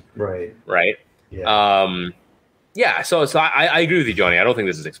question? Right. Right. Yeah. So I agree with you, Johnny. I don't think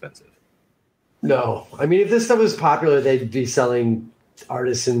this is expensive. No, I mean, if this stuff was popular, they'd be selling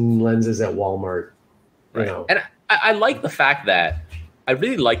artisan lenses at Walmart. Right. And I like the fact that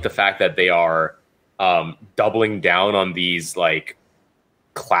they are doubling down on these like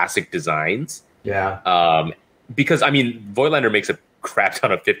classic designs. Yeah. Because I mean, Voigtlander makes a crap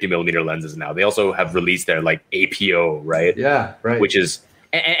ton of 50mm lenses now. They also have released their like APO, right? Yeah, right. Which is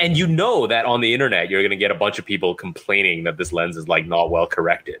And you know that on the internet, you're going to get a bunch of people complaining that this lens is like not well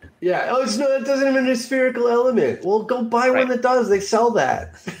corrected. Yeah. Oh, it doesn't even have a spherical element. Well, go buy one that does. They sell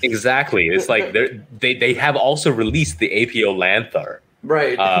that. Exactly. It's like they have also released the Voigtlander,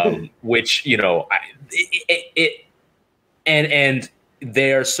 right? Which and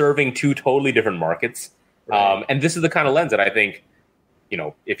they are serving two totally different markets. Right. And this is the kind of lens that I think,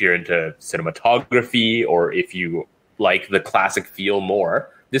 if you're into cinematography or if you like the classic feel more,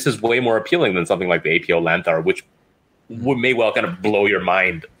 this is way more appealing than something like the Voigtlander, which may well kind of blow your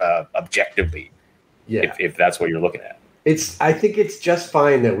mind objectively, if that's what you're looking at. I think it's just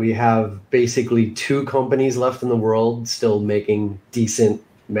fine that we have basically two companies left in the world still making decent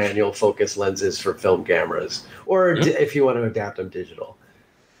manual focus lenses for film cameras, or if you want to adapt them digital.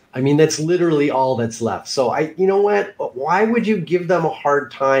 I mean, that's literally all that's left. So you know what? Why would you give them a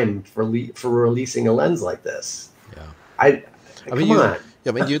hard time for releasing a lens like this? I mean, you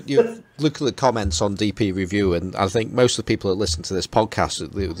look at the comments on DP Review, and I think most of the people that listen to this podcast,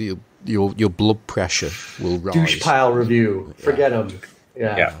 your blood pressure will rise. Douche pile review. Forget them.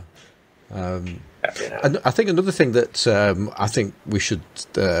 Yeah. And I think another thing that I think we should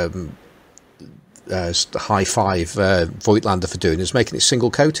high five Voigtlander for doing is making it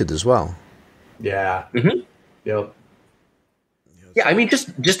single coated as well. Yeah. Mm-hmm. Yep. Yeah, I mean,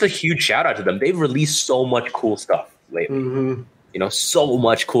 just a huge shout out to them. They've released so much cool stuff lately. Mm-hmm. So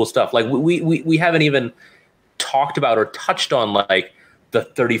much cool stuff. Like we haven't even talked about or touched on like the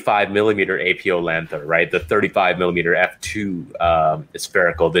 35 millimeter Voigtlander, right? The 35 millimeter f2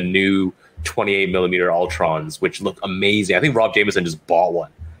 spherical, the new 28 millimeter Ultrons, which look amazing. I think Rob Jameson just bought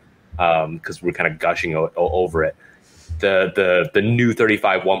one because we're kind of gushing over it. The new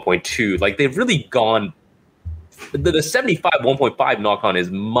 35 1.2, like they've really gone. The 75 1.5 knock-on is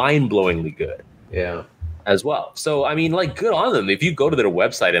mind-blowingly good. Yeah. As well. So, I mean, like, good on them. If you go to their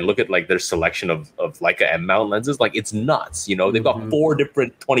website and look at, like, their selection of Leica M-mount lenses, like, it's nuts, They've got 4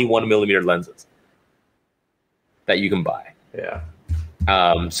 different 21 millimeter lenses that you can buy. Yeah.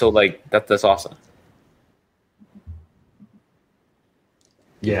 So, like, that's awesome.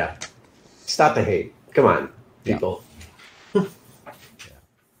 Yeah. Stop the hate. Come on, people.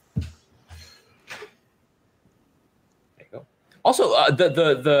 Also,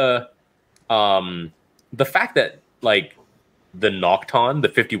 the fact that like the Nocton, the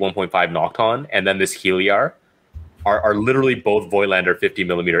 51.5 Nocton, and then this Heliar are literally both Voigtlander 50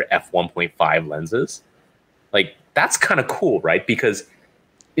 millimeter f1.5 lenses, like that's kind of cool, right? Because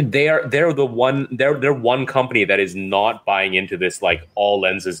they're one company that is not buying into this like all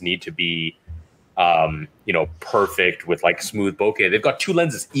lenses need to be perfect with like smooth bokeh. They've got two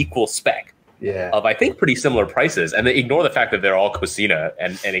lenses equal spec. Yeah. Of I think pretty similar prices, and they ignore the fact that they're all Cosina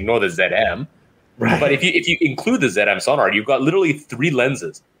and ignore the ZM. Right. But if you include the ZM Sonar, you've got literally 3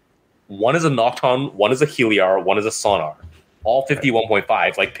 lenses. One is a Nocton, one is a Heliar, one is a Sonar. All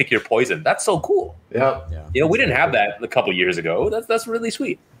 51.5. Like pick your poison. That's so cool. Yeah. We didn't have that a couple years ago. That's really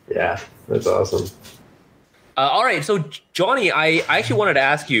sweet. Yeah, that's awesome. All right, so Johnny, I actually wanted to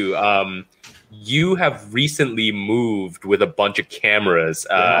ask you. You have recently moved with a bunch of cameras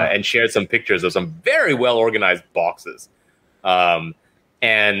and shared some pictures of some very well organized boxes.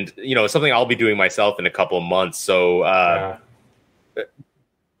 And something I'll be doing myself in a couple of months. So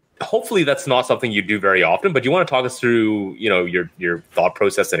hopefully that's not something you do very often, but you want to talk us through, your thought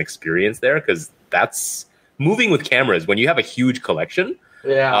process and experience there? Because that's moving with cameras when you have a huge collection.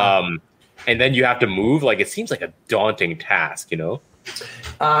 Yeah. And then you have to move, like it seems like a daunting task,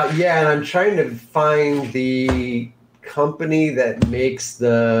 Yeah, and I'm trying to find the company that makes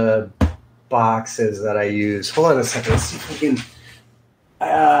the boxes that I use. Hold on a second. Let's see if I can.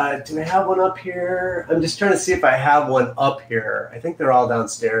 Do I have one up here? I'm just trying to see if I have one up here. I think they're all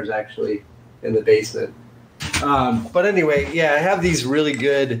downstairs, actually, in the basement. But anyway, yeah, I have these really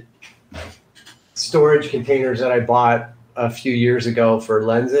good storage containers that I bought a few years ago for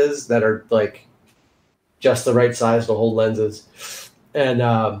lenses that are like just the right size to hold lenses. And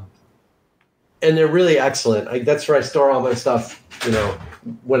they're really excellent. That's where I store all my stuff,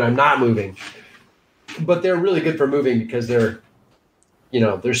 when I'm not moving. But they're really good for moving because they're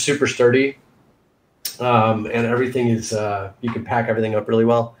super sturdy, and everything is you can pack everything up really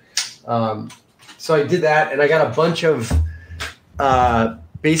well. So I did that, and I got a bunch of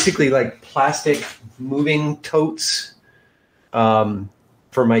basically like plastic moving totes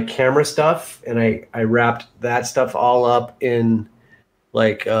for my camera stuff, and I wrapped that stuff all up in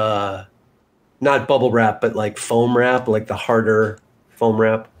like not bubble wrap, but like foam wrap, like the harder foam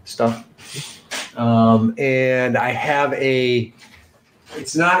wrap stuff. And I have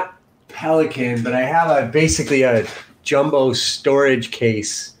it's not Pelican, but I have basically a jumbo storage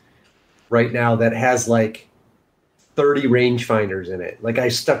case right now that has like 30 rangefinders in it. Like I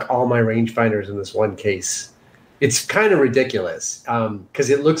stuck all my rangefinders in this one case. It's kind of ridiculous because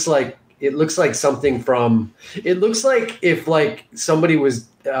it looks like something from. It looks like if like somebody was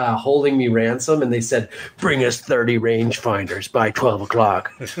holding me ransom and they said, "Bring us 30 rangefinders by 12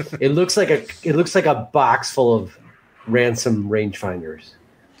 o'clock." It looks like a box full of ransom rangefinders.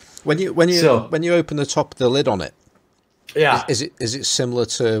 When you open the top of the lid on it, yeah, is it similar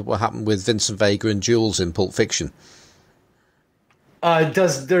to what happened with Vincent Vega and Jules in Pulp Fiction?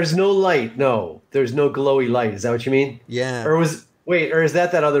 There's no light? No, there's no glowy light. Is that what you mean? Yeah. Or is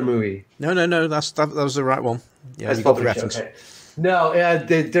that other movie? No. That was the right one. Yeah, that's you got the reference. Okay. No,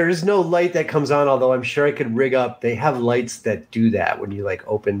 there is no light that comes on. Although I'm sure I could rig up. They have lights that do that when you like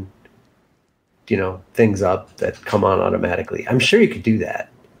open, things up that come on automatically. I'm sure you could do that.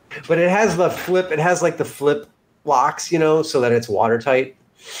 But it has the flip. It has like the flip locks, so that it's watertight.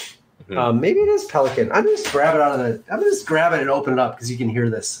 Maybe it is Pelican. I'm just grab it and open it up because you can hear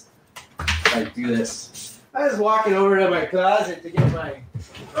this. I do this. I was walking over to my closet to get my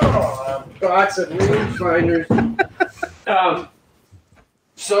box of rangefinders.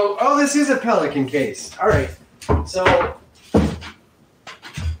 This is a Pelican case. All right. So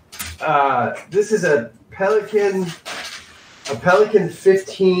this is a Pelican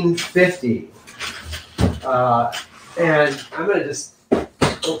 1550. And I'm going to just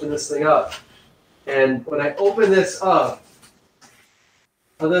open this thing up. And when I open this up,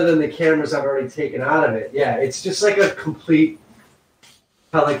 other than the cameras I've already taken out of it, it's just like a complete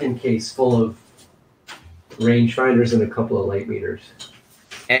Pelican case full of rangefinders and a couple of light meters.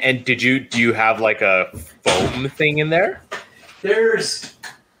 And do you have like a foam thing in there?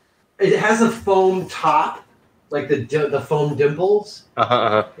 It has a foam top, like the foam dimples.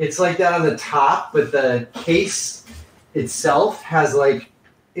 It's like that on the top, but the case itself has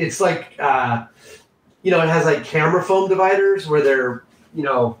it has like camera foam dividers where they're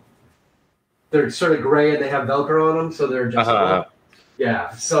sort of gray and they have Velcro on them, so they're adjustable. Yeah,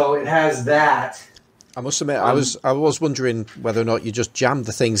 so it has that. I must admit, I was wondering whether or not you just jammed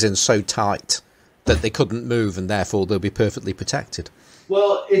the things in so tight that they couldn't move and therefore they'll be perfectly protected.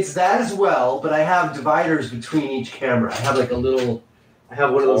 Well, it's that as well, but I have dividers between each camera. I have one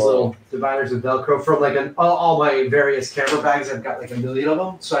of those little dividers with Velcro from all my various camera bags. I've got like a million of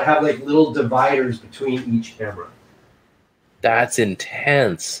them, so I have like little dividers between each camera. That's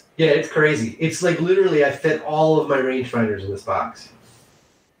intense. Yeah, it's crazy. It's like literally I fit all of my rangefinders in this box.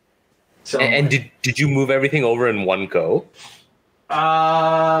 So, and did you move everything over in one go? Well,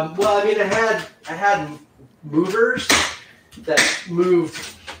 I mean, I had movers that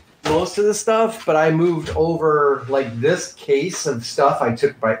moved most of the stuff, but I moved over like this case of stuff. I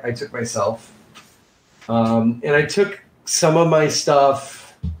took myself, and I took some of my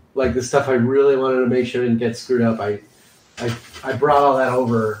stuff, like the stuff I really wanted to make sure I didn't get screwed up. I brought all that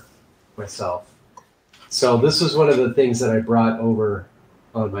over myself. So this was one of the things that I brought over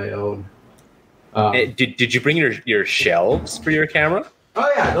on my own. Did you bring your shelves for your camera? Oh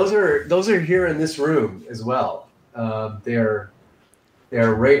yeah, those are here in this room as well. They're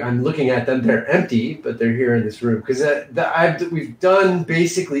right. I'm looking at them. They're empty, but they're here in this room because we've done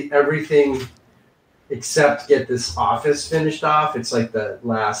basically everything except get this office finished off. It's like the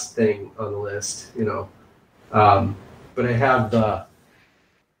last thing on the list, But I have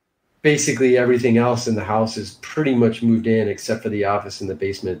basically everything else in the house is pretty much moved in except for the office in the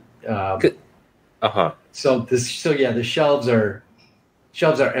basement. So the shelves are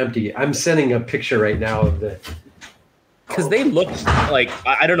empty. I'm sending a picture right now of the. Because they look like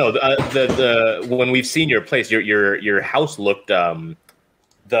I don't know the when we've seen your place, your house looked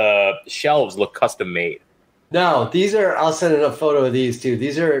the shelves look custom made. No, these are. I'll send in a photo of these too.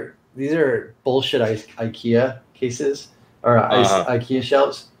 These are bullshit IKEA cases or IKEA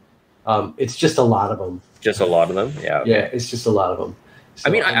shelves. It's just a lot of them. Just a lot of them. Yeah. Yeah, it's just a lot of them. So,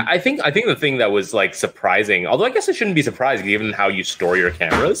 I mean, I think the thing that was like surprising, although I guess it shouldn't be surprising given how you store your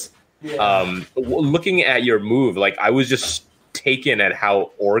cameras. Yeah. Looking at your move, like I was just taken at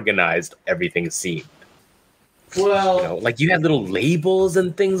how organized everything seemed. Well, like you had little labels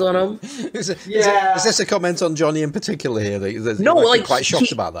and things on them. Is this a comment on Johnny in particular here? No, like quite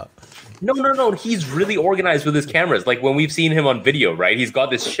shocked about that. No. He's really organized with his cameras. Like when we've seen him on video, right? He's got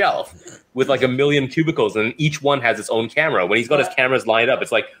this shelf with like a million cubicles, and each one has its own camera. When he's got his cameras lined up,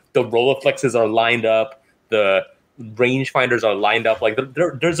 it's like the Rolleiflexes are lined up, the rangefinders are lined up. Like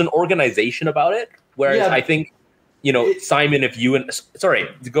there's an organization about it. Whereas I think, Simon, if you and sorry,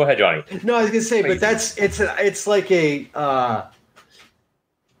 go ahead, Johnny. No, I was gonna say, but it's like a.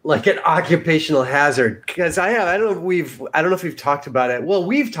 like an occupational hazard, because I don't know if we've talked about it. Well,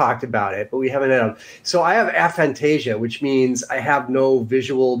 we've talked about it, but we haven't had. So I have aphantasia, which means I have no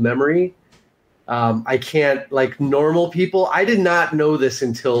visual memory. I can't, like normal people. I did not know this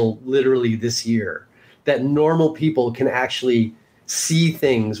until literally this year, that normal people can actually see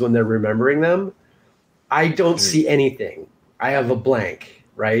things when they're remembering them. I don't see anything. I have a blank,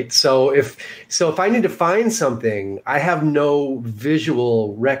 right? So if I need to find something, I have no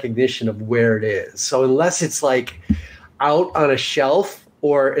visual recognition of where it is. So unless it's like out on a shelf,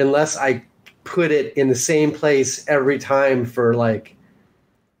 or unless I put it in the same place every time for like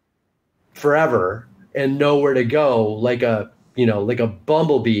forever and know where to go, like a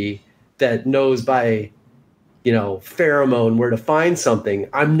bumblebee that knows by pheromone where to find something,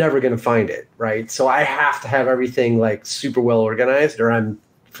 I'm never going to find it, right? So I have to have everything like super well organized, or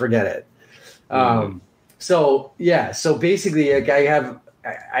forget it. So basically, like I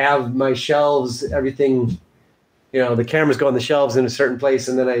have my shelves, everything, the cameras go on the shelves in a certain place,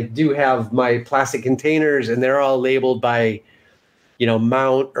 and then I do have my plastic containers, and they're all labeled by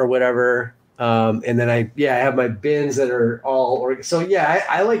mount or whatever. And then I have my bins that are all so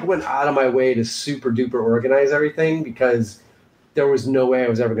I like went out of my way to super duper organize everything, because there was no way I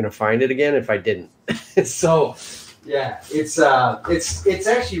was ever going to find it again if I didn't. So it's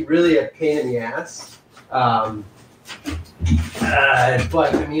actually really a pain in the ass. But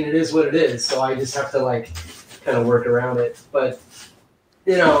I mean, it is what it is. So I just have to like kind of work around it. But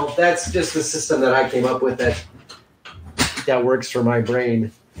that's just the system that I came up with that works for my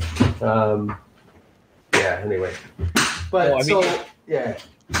brain. Anyway, but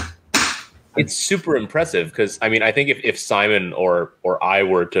it's super impressive, because I mean, I think if Simon or I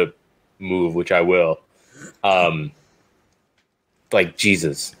were to move, which I will, like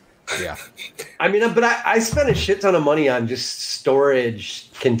Jesus. Yeah. I mean, but I spent a shit ton of money on just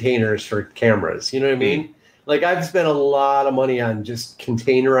storage containers for cameras. You know what I mean? Like I've spent a lot of money on just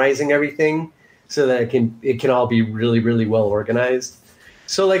containerizing everything so that it can all be really, really well organized.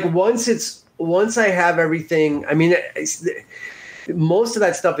 So like once I have everything, I mean, most of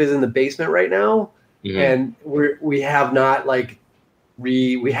that stuff is in the basement right now, and we have not had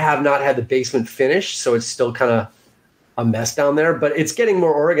the basement finished, so it's still kind of a mess down there. But it's getting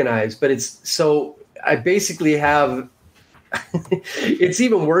more organized. But I basically have. It's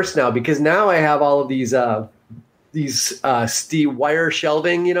even worse now, because now I have all of these steel wire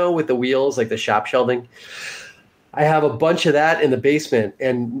shelving, with the wheels, like the shop shelving. I have a bunch of that in the basement,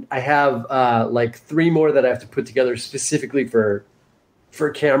 and I have like 3 more that I have to put together specifically for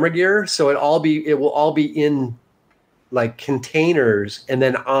camera gear. So it will all be in like containers and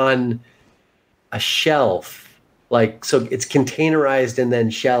then on a shelf, like, so it's containerized and then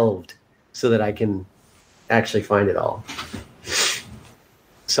shelved so that I can actually find it all.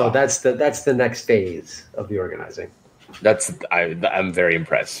 So that's the next phase of the organizing. I'm very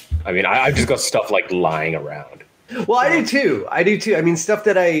impressed. I mean, I've just got stuff like lying around. Well, I do too. I mean, stuff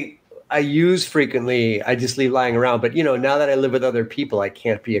that I use frequently, I just leave lying around. But, now that I live with other people, I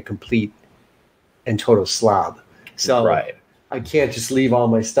can't be a complete and total slob. So right. I can't just leave all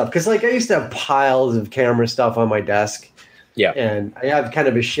my stuff. Because, like, I used to have piles of camera stuff on my desk. Yeah. And I have kind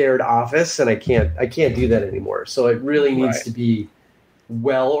of a shared office, and I can't do that anymore. So it really needs to be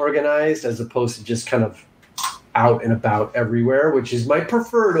well organized, as opposed to just kind of out and about everywhere, which is my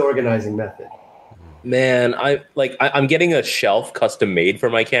preferred organizing method. Man, I'm getting a shelf custom made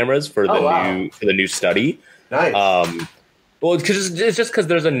for my cameras for the new study. Nice. Well, it's just because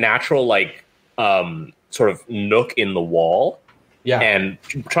there's a natural sort of nook in the wall. Yeah. And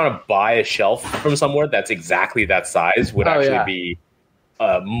trying to buy a shelf from somewhere that's exactly that size would be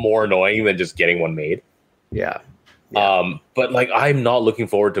more annoying than just getting one made. Yeah. But like, I'm not looking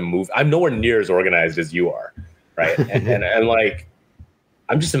forward to move. I'm nowhere near as organized as you are, right? and like,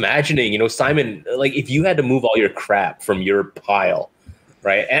 I'm just imagining, Simon, like if you had to move all your crap from your pile,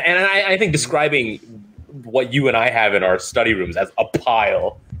 right? And I think describing what you and I have in our study rooms as a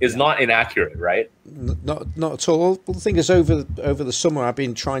pile is not inaccurate, right? Not at all. Well, the thing is, over the summer, I've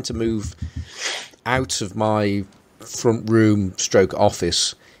been trying to move out of my front room /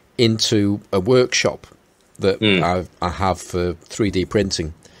 office into a workshop that I have for 3D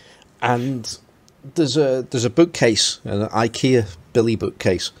printing, and there's a bookcase, an IKEA Billy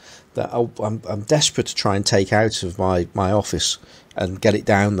bookcase, that I'm desperate to try and take out of my office and get it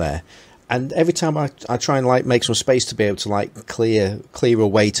down there. And every time I try and like make some space to be able to like clear a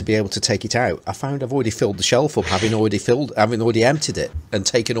way to be able to take it out, I found I've already filled the shelf up, having already emptied it and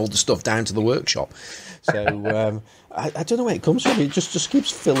taken all the stuff down to the workshop. So I don't know where it comes from. It just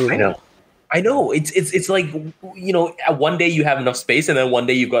keeps filling up. I know it's like, one day you have enough space, and then one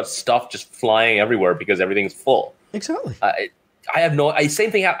day you've got stuff just flying everywhere because everything's full. Exactly. I have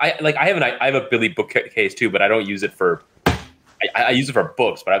same thing. I have a Billy bookcase too, but I don't use it for. I use it for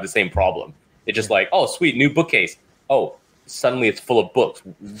books, but I have the same problem. It's just like, oh, sweet, new bookcase. Oh, suddenly it's full of books.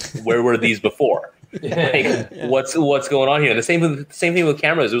 Where were these before? What's going on here? The same thing with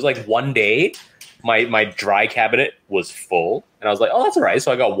cameras. It was like one day my dry cabinet was full, and I was like, oh, that's all right.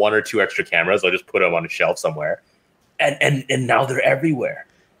 So I got 1 or 2 extra cameras. I'll just put them on a shelf somewhere, and now they're everywhere.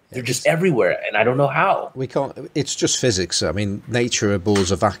 They're just everywhere, and I don't know how. We can't. It's just physics. I mean, nature abhors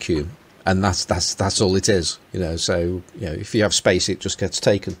a vacuum, and that's all it is. So if you have space, it just gets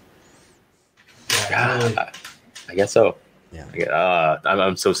taken. I guess so. Yeah.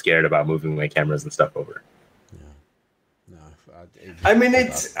 I'm so scared about moving my cameras and stuff over. Yeah. No. I mean,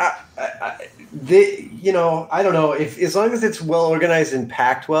 it's I don't know if as long as it's well organized and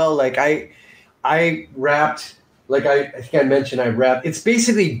packed well. Like I wrapped. Like I think I mentioned, I wrap. It's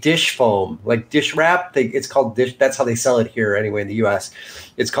basically dish foam, like dish wrap. It's called dish. That's how they sell it here, anyway, in the U.S.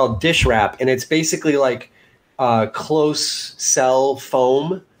 It's called dish wrap, and it's basically like close cell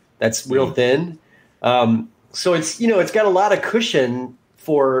foam that's real thin. So it's got a lot of cushion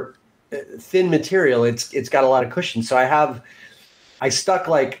for thin material. It's got a lot of cushion. So I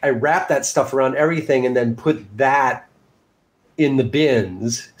wrap that stuff around everything, and then put that in the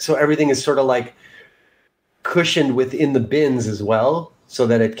bins. So everything is sort of like cushioned within the bins as well, so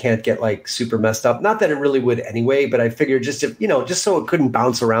that it can't get like super messed up. Not that it really would anyway, but I figured just so it couldn't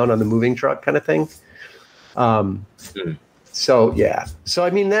bounce around on the moving truck kind of thing. So yeah. So I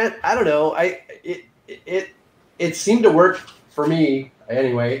mean that I don't know. It seemed to work for me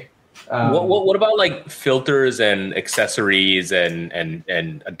anyway. What about like filters and accessories and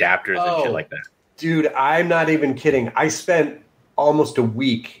adapters and shit like that? Dude, I'm not even kidding. I spent almost a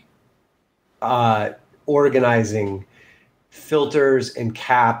week organizing filters and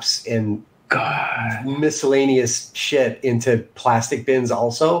caps and miscellaneous shit into plastic bins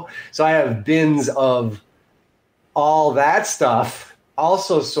also. So I have bins of all that stuff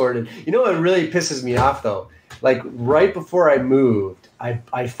also sorted. You know what really pisses me off though? Like right before I moved,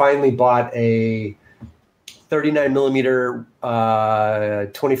 I finally bought a 39 millimeter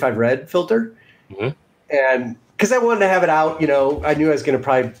 25 red filter. Mm-hmm. And because I wanted to have it out, I knew I was going to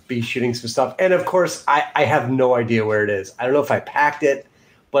probably be shooting some stuff. And of course, I have no idea where it is. I don't know if I packed it,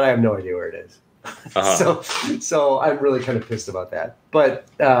 but I have no idea where it is. Uh-huh. So I'm really kind of pissed about that. But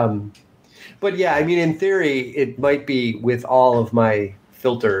yeah, I mean, in theory, it might be with all of my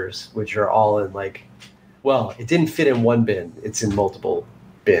filters, which are all in it didn't fit in one bin. It's in multiple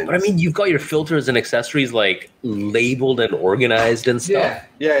bins. But I mean, you've got your filters and accessories like labeled and organized and stuff.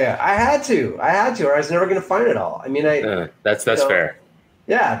 Yeah. I had to, or I was never going to find it all. I mean, that's fair.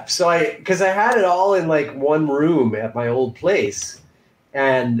 Yeah. So because I had it all in like one room at my old place,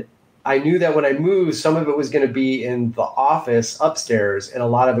 and I knew that when I moved, some of it was going to be in the office upstairs, and a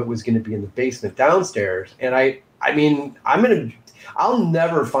lot of it was going to be in the basement downstairs. And I'll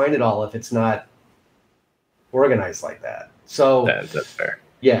never find it all if it's not organized like that. So that's fair.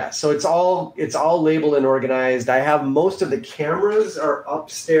 Yeah, so it's all labeled and organized. I have most of the cameras are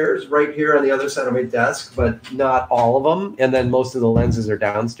upstairs right here on the other side of my desk, but not all of them. And then most of the lenses are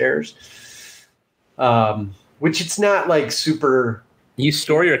downstairs, which it's not like super. You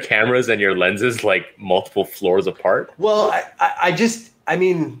store your cameras and your lenses like multiple floors apart? Well, I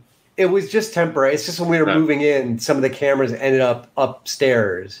mean, it was just temporary. It's just when we were moving in, some of the cameras ended up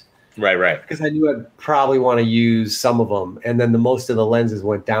upstairs. Right. Because I knew I'd probably want to use some of them, and then most of the lenses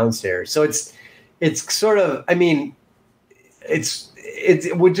went downstairs. So it's sort of, I mean,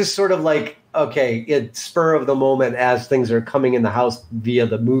 it would just sort of like, okay, it's spur of the moment as things are coming in the house via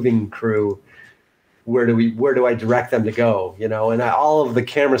the moving crew. Where do I direct them to go? And all of the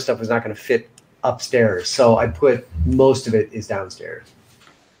camera stuff is not going to fit upstairs, so I put most of it is downstairs.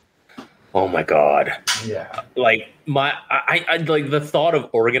 Oh my God. Yeah. Like I like the thought of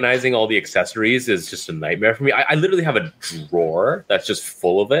organizing all the accessories is just a nightmare for me. I literally have a drawer that's just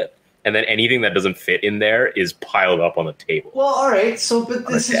full of it. And then anything that doesn't fit in there is piled up on the table. Well, all right. So, but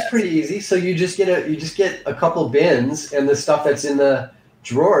this is pretty easy. So you just get a couple bins, and the stuff that's in the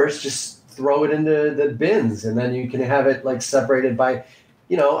drawers, just throw it into the bins, and then you can have it like separated by,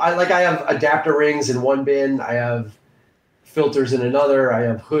 I have adapter rings in one bin. I have filters in another. I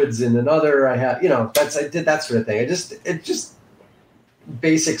have hoods in another. I have, I did that sort of thing. It just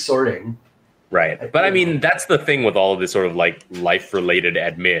basic sorting. Right. But I mean, that's the thing with all of this sort of like life related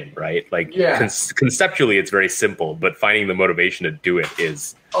admin, right? Like conceptually it's very simple, but finding the motivation to do it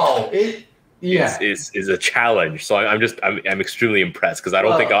is. is a challenge. So I'm extremely impressed because I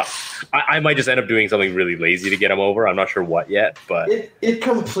don't think I might just end up doing something really lazy to get him over. I'm not sure what yet, but it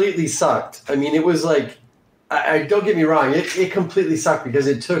completely sucked. I mean, it was like, I don't get me wrong, it completely sucked because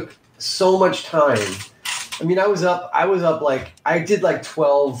it took so much time. I mean, I was up like, I did like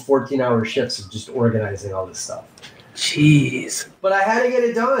 12, 14-hour shifts of just organizing all this stuff. Jeez. But I had to get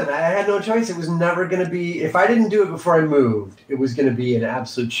it done. I had no choice. It was never going to be, if I didn't do it before I moved, it was going to be an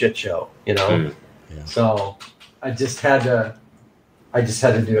absolute shit show, you know? Yeah. So I just had to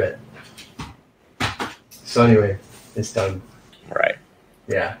do it. So anyway, it's done. Right.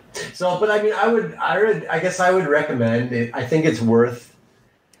 Yeah. So, but I mean, I guess I would recommend it. I think it's worth,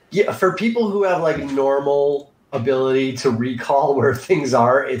 for people who have like normal ability to recall where things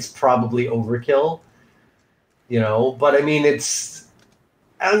are, it's probably overkill. You know, but I mean,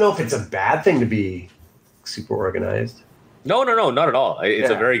 I don't know if it's a bad thing to be super organized. No, not at all. It's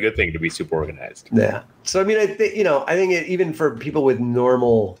a very good thing to be super organized. Yeah. So, I mean, I think even for people with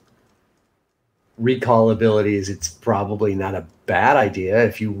normal recall abilities, it's probably not a bad idea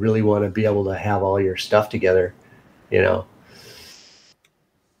if you really want to be able to have all your stuff together, you know.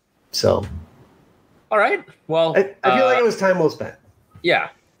 So. All right. Well, I feel like it was time well spent. Yeah.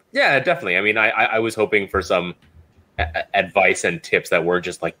 Yeah, definitely. I mean, I was hoping for some advice and tips that were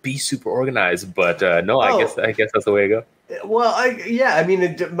just like, be super organized, but no, I guess that's the way to go. Well, I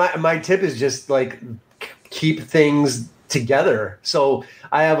mean, my tip is just like keep things together. So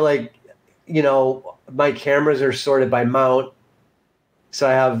I have like, you know, my cameras are sorted by mount. So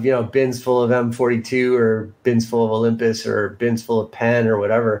I have, you know, bins full of M42 or bins full of Olympus or bins full of Pen or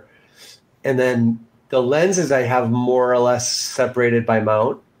whatever. And then the lenses I have more or less separated by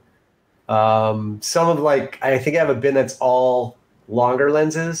mount. Some of like, I think I have a bin that's all longer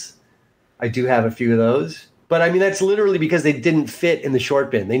lenses. I do have a few of those, but I mean, that's literally because they didn't fit in the short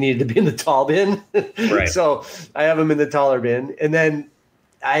bin. They needed to be in the tall bin. Right. So I have them in the taller bin. And then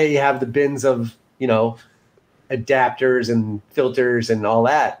I have the bins of, you know, adapters and filters and all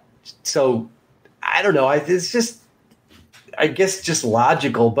that. So I don't know. It's just, I guess just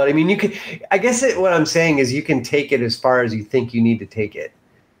logical, but I mean, what I'm saying is you can take it as far as you think you need to take it.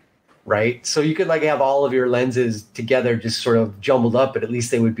 Right. So you could like have all of your lenses together, just sort of jumbled up, but at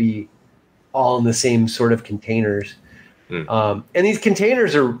least they would be all in the same sort of containers. And these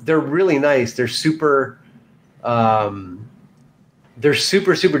containers they're really nice. They're super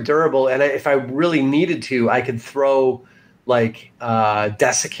super durable. And if I really needed to, I could throw like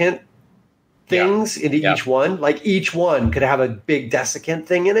desiccant things into each one. Like each one could have a big desiccant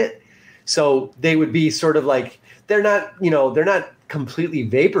thing in it. So they would be sort of like, they're not completely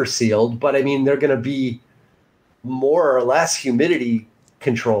vapor sealed, but I mean, they're going to be more or less humidity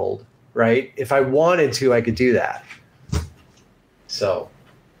controlled, right? If I wanted to, I could do that. So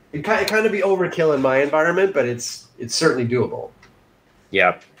it kind of be overkill in my environment, but it's certainly doable.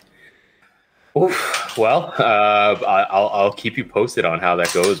 Yeah. Oof. Well, I'll keep you posted on how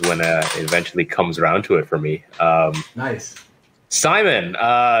that goes when it eventually comes around to it for me. Nice. Simon,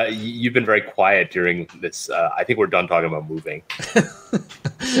 you've been very quiet during this. I think we're done talking about moving.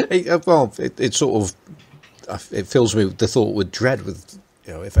 Well, it sort of it fills me with the thought with dread. With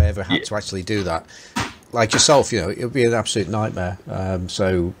if I ever had to actually do that, like yourself, it would be an absolute nightmare.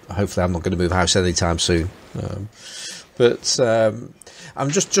 So hopefully, I'm not going to move house anytime soon. But I'm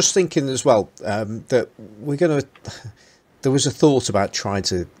just thinking as well that we're going to. There was a thought about trying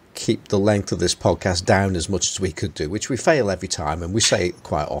to keep the length of this podcast down as much as we could do, which we fail every time, and we say it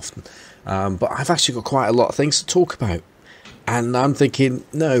quite often. But I've actually got quite a lot of things to talk about, and I'm thinking,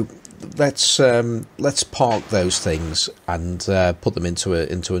 no, let's park those things and put them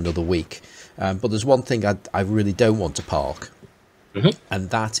into another week. But there's one thing I really don't want to park, and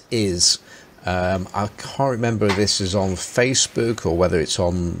that is I can't remember if this is on Facebook or whether it's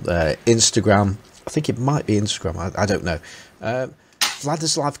on Instagram. I think it might be Instagram. I don't know.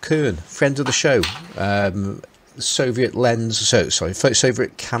 Vladislav Kern, friend of the show, Soviet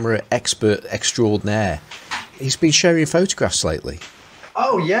camera expert extraordinaire. He's been sharing photographs lately.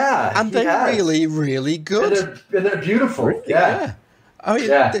 Oh yeah, and they're really, really good. And they're beautiful. Really, yeah. Oh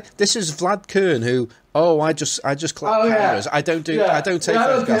yeah. This is Vlad Kern, who I just collect cameras. I don't take photographs.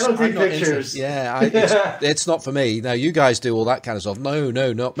 I don't take pictures. It's not for me. No, you guys do all that kind of stuff. No,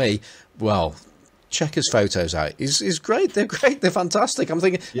 not me. Well, check his photos out. He's great. They're great. They're fantastic. I'm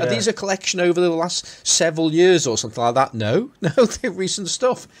thinking, are these a collection over the last several years or something like that? No, they're recent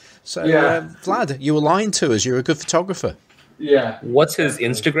stuff. So, Vlad, you were lying to us. You're a good photographer. Yeah. What's his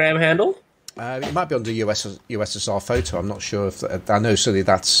Instagram handle? It might be under USSR photo. I'm not sure if I know. Certainly,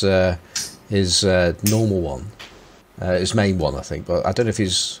 that's his normal one, his main one, I think. But I don't know if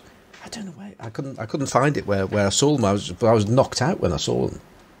he's I don't know where. I couldn't find it where I saw them. I was knocked out when I saw them.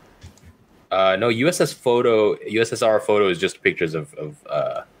 No, USSR photo is just pictures of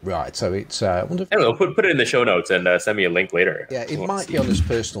right. So it's. I wonder. I don't know. Put it in the show notes and send me a link later. Yeah, it might be on his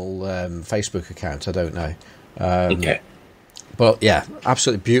personal Facebook account. I don't know. Okay. But yeah,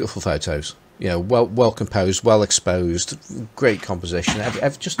 absolutely beautiful photos. You know, well composed, well exposed, great composition.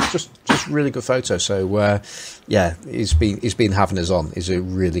 Just really good photos. So yeah, he's been having us on. He's a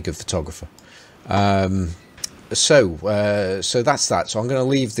really good photographer. So that's that. So I'm going to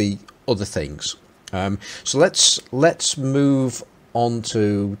leave the other things. So let's move on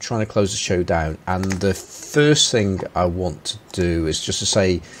to trying to close the show down. And the first thing I want to do is just to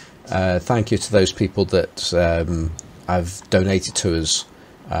say thank you to those people that have donated to us,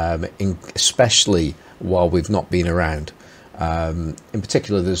 especially while we've not been around. In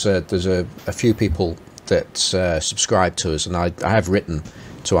particular, there's a few people that subscribe to us, and I have written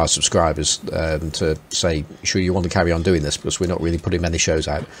to our subscribers to say, sure, you want to carry on doing this because we're not really putting many shows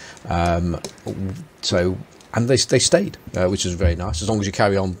out. And they stayed, which is very nice. As long as you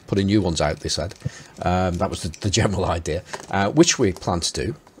carry on putting new ones out, they said. That was the general idea, which we plan to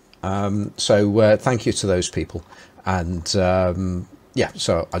do. So thank you to those people. And yeah,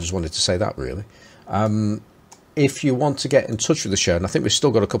 so I just wanted to say that, really. If you want to get in touch with the show, and I think we've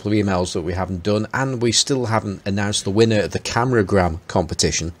still got a couple of emails that we haven't done, and we still haven't announced the winner of the Cameragram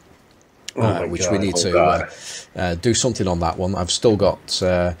competition, which we need to do something on that one. I've still got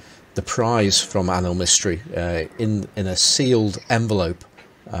the prize from Animal Mystery in a sealed envelope.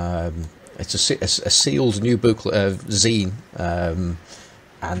 It's a sealed new booklet, zine,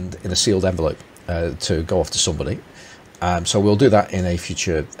 and in a sealed envelope to go off to somebody. So we'll do that in a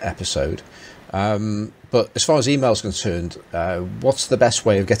future episode. But as far as emails are concerned, what's the best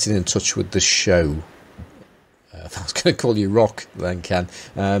way of getting in touch with the show? I was going to call you Rock then, Ken.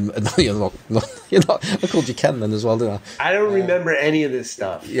 No, you're not. You're not. I called you Ken then as well, didn't I? I don't remember any of this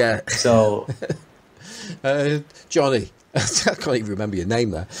stuff. Yeah. So, Johnny. I can't even remember your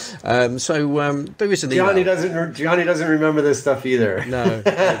name there. There is an email. Johnny doesn't remember this stuff either. No.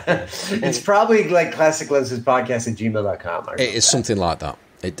 It's probably like classiclensespodcast@gmail.com. It is something like that.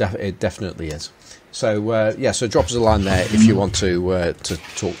 It definitely is. So so drop us a line there if you want to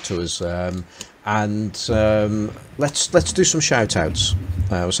talk to us, and let's do some shout outs.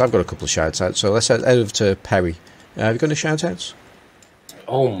 So I've got a couple of shout outs. So let's head over to Perry. Have you got any shout outs?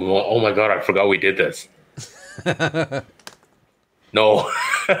 Oh my God! I forgot we did this. No.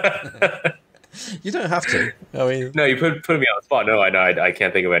 You don't have to. I mean, no, you put me on the spot. No, I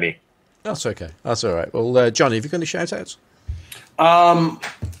can't think of any. That's okay. That's all right. Well, Johnny, have you got any shout outs?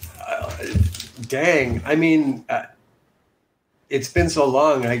 Dang. I mean, it's been so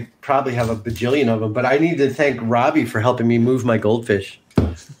long. I probably have a bajillion of them, but I need to thank Robbie for helping me move my goldfish.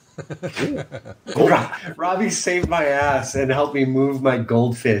 Robbie saved my ass and helped me move my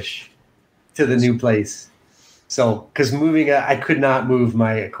goldfish to the new place. So, because I could not move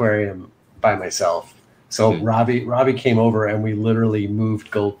my aquarium by myself. So Robbie came over and we literally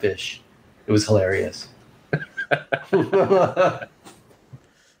moved goldfish. It was hilarious.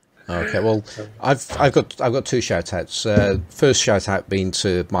 Okay, well, I've got two shout outs. First shout out being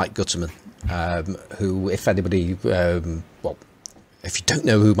to Mike Gutterman, who, if anybody, if you don't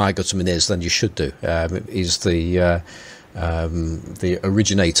know who Mike Gutterman is, then you should do. He's the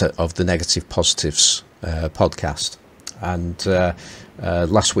originator of the Negative Positives podcast, and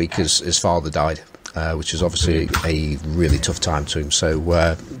last week his father died, which is obviously a really tough time to him. So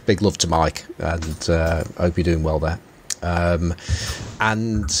big love to Mike, and hope you're doing well there. And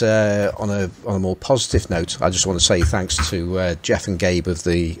on a more positive note, I just want to say thanks to Jeff and Gabe of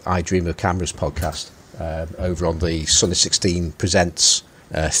the I Dream of Cameras podcast over on the Sunny 16 Presents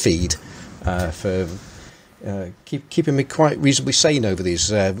feed for keeping me quite reasonably sane over these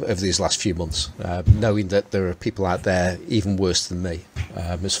last few months, knowing that there are people out there even worse than me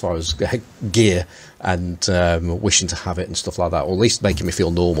as far as gear and wishing to have it and stuff like that, or at least making me feel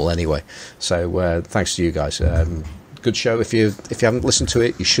normal anyway. So thanks to you guys. Good show. If you haven't listened to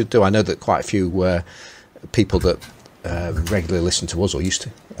it, you should do. I know that quite a few people that regularly listen to us, or used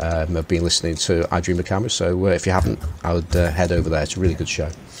to, have been listening to I Dream of Cameras. So if you haven't, I would head over there. It's a really good show.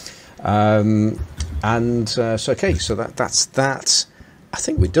 So okay, so that's that. I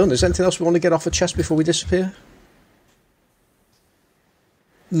think we're done. Is there anything else we want to get off our chest before we disappear?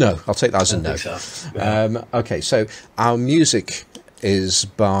 No, I'll take that as a no. So. Okay, so our music is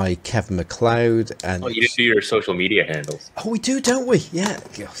by Kevin MacLeod, and you didn't do your social media handles. Oh, we do, don't we? Yeah,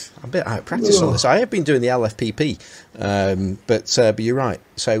 I'm a bit out of practice on this. I have been doing the LFPP, but you're right.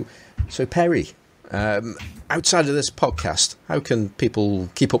 So Perry, Outside of this podcast, how can people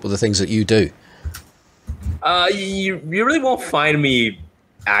keep up with the things that you do? You really won't find me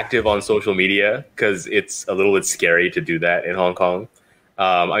active on social media because it's a little bit scary to do that in Hong Kong.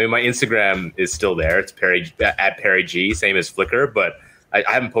 I mean, my Instagram is still there. It's Perry at Perry G, same as Flickr, but I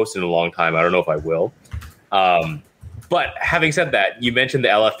haven't posted in a long time. I don't know if I will. But having said that, you mentioned the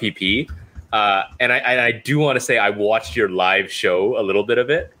LFPP, and I do want to say I watched your live show, a little bit of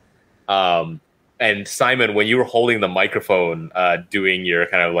it. And Simon, when you were holding the microphone, doing your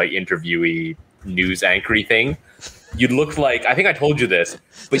kind of like interviewee news anchory thing, you looked like, I think I told you this,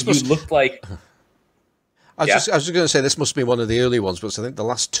 but you looked like... I was just going to say this must be one of the early ones, but I think the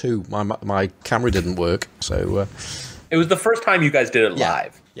last two, my camera didn't work. So it was the first time you guys did it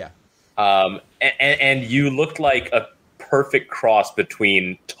live. Yeah. And you looked like a perfect cross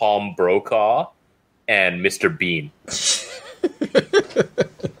between Tom Brokaw and Mr. Bean.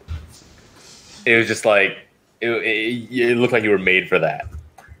 It was just like it looked like you were made for that.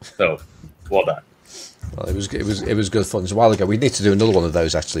 So, well done. Well, it was good fun. It was a while ago. We need to do another one of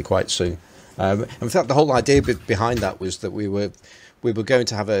those actually quite soon. In fact, the whole idea behind that was that we were going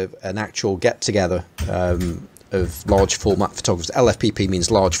to have an actual get together of large format photographers. LFPP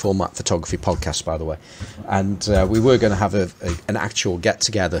means large format photography podcast, by the way. And we were going to have an actual get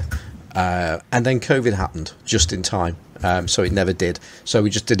together, and then COVID happened just in time. So it never did. So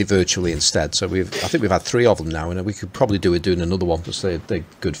we just did it virtually instead. So I think we've had 3 of them now, and we could probably doing another one because they're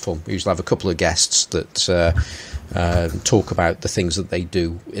good fun. We usually have a couple of guests that talk about the things that they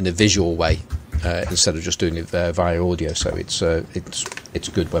do in a visual way instead of just doing it via audio. So it's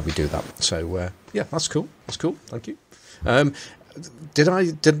good when we do that. So yeah, that's cool. That's cool. Thank you.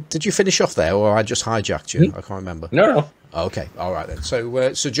 Did you finish off there, or I just hijacked you? I can't remember. No. Okay, all right then.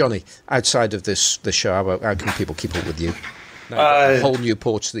 So Johnny, outside of this show, how can people keep up with you? A whole new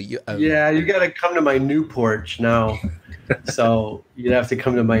porch that you own. Yeah, you got to come to my new porch now. So you'd have to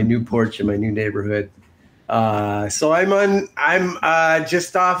come to my new porch in my new neighborhood. So I'm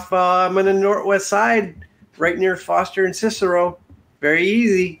just off. I'm on the northwest side, right near Foster and Cicero. Very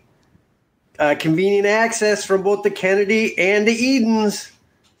easy. Convenient access from both the Kennedy and the Edens.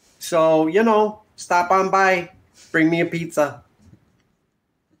 So, stop on by. Bring me a pizza.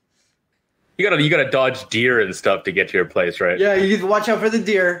 You gotta dodge deer and stuff to get to your place, right? Yeah, you need to watch out for the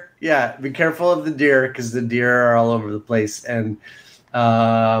deer. Yeah, be careful of the deer because the deer are all over the place. And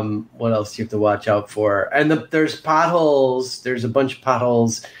what else do you have to watch out for? And there's potholes. There's a bunch of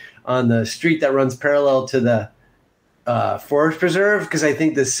potholes on the street that runs parallel to the forest preserve because I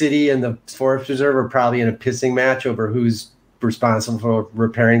think the city and the forest preserve are probably in a pissing match over who's responsible for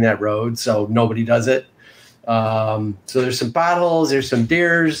repairing that road. So nobody does it. So there's some potholes, there's some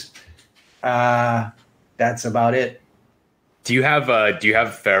deers. That's about it. Do you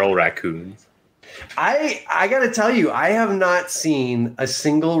have feral raccoons? I got to tell you, I have not seen a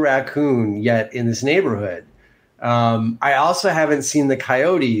single raccoon yet in this neighborhood. I also haven't seen the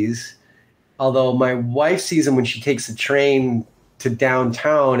coyotes, although my wife sees them when she takes the train to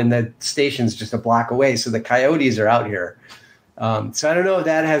downtown and the station's just a block away. So the coyotes are out here. So I don't know if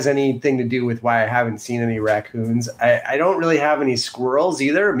that has anything to do with why I haven't seen any raccoons. I don't really have any squirrels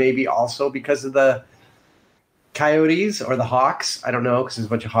either. Maybe also because of the coyotes or the hawks. I don't know because there's a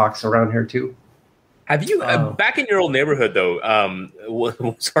bunch of hawks around here too. Have you back in your old neighborhood though?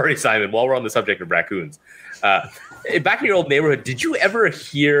 Sorry, Simon. While we're on the subject of raccoons, back in your old neighborhood, did you ever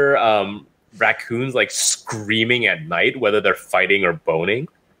hear raccoons like screaming at night, whether they're fighting or boning?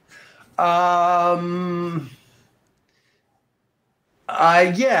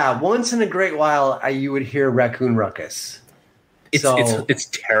 Yeah, once in a great while, you would hear raccoon ruckus. It's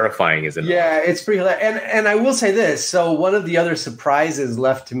terrifying, isn't it? Yeah, it's pretty hilarious. And I will say this. So one of the other surprises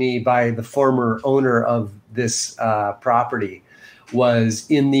left to me by the former owner of this property was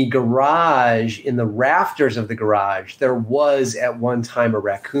in the garage, in the rafters of the garage, there was at one time a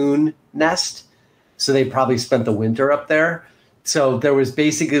raccoon nest. So they probably spent the winter up there. So there was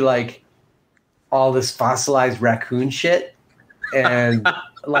basically like all this fossilized raccoon shit. And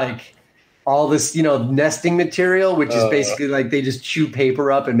like all this, nesting material, which is basically like they just chew paper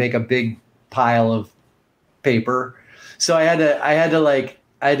up and make a big pile of paper. So I had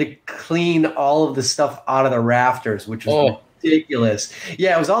to clean all of the stuff out of the rafters, which was ridiculous.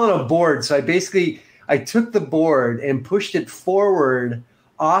 Yeah, it was all on a board. So I took the board and pushed it forward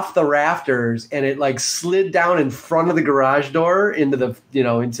off the rafters, and it like slid down in front of the garage door into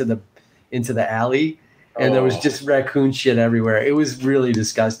the alley. And there was just raccoon shit everywhere. It was really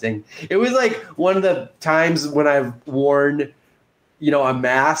disgusting. It was like one of the times when I've worn, a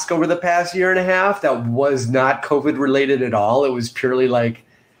mask over the past year and a half that was not COVID related at all. It was purely like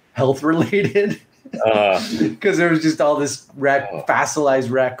health related. Because there was just all this fossilized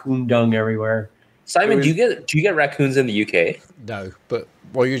raccoon dung everywhere. Simon, do you get raccoons in the UK? No, but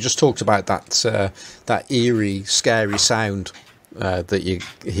you just talked about that eerie, scary sound that you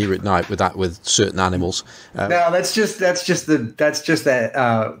hear at night with certain animals. No, that's just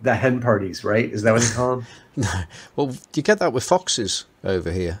the hen parties, right? Is that what you call them? No, well, you get that with foxes over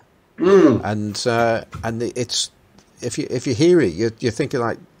here, and it's if you hear it, you're thinking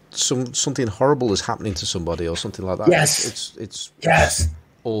like something horrible is happening to somebody or something like that. Yes, it's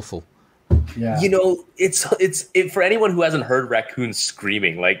awful. Yeah. It's for anyone who hasn't heard raccoons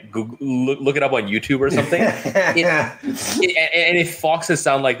screaming, like look it up on YouTube or something. And if foxes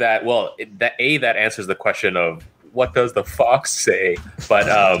sound like that, well, that answers the question of what does the fox say?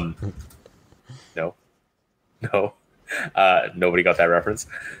 But no, nobody got that reference.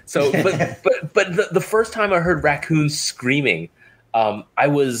 So, but the first time I heard raccoons screaming, I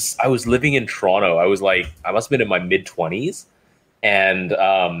was living in Toronto. I must have been in my mid-20s, and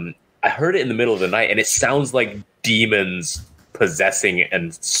I heard it in the middle of the night, and it sounds like demons possessing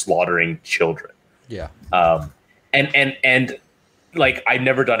and slaughtering children. Yeah. And like, I'd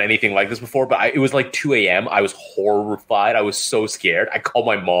never done anything like this before, but it was like 2 a.m. I was horrified. I was so scared. I called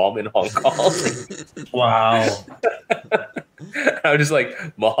my mom in Hong Kong. Wow. I was just like,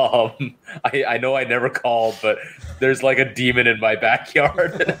 Mom, I know I never called, but there's like a demon in my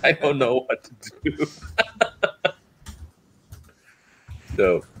backyard, and I don't know what to do.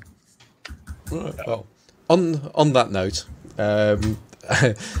 So... Well, on that note, I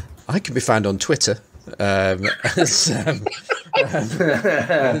can be found on Twitter as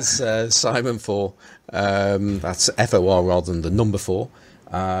Simon 4. That's FOR rather than the number 4.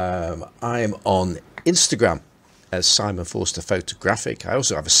 I'm on Instagram as Simon Forster Photographic. I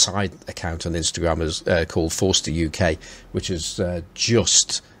also have a side account on Instagram called Forster UK, which is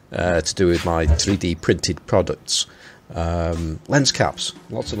just to do with my 3D printed products. Lens caps,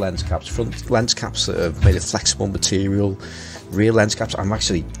 lots of lens caps, front lens caps that are made of flexible material, real lens caps. I'm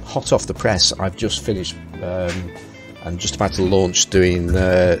actually hot off the press. I've just finished and just about to launch doing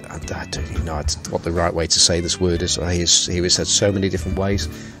I don't even know what the right way to say this word is. He was said so many different ways.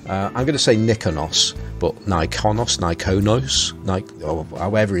 I'm going to say Nikonos, but Nikonos, or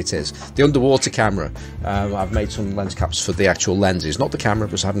however it is. The underwater camera. I've made some lens caps for the actual lenses, not the camera,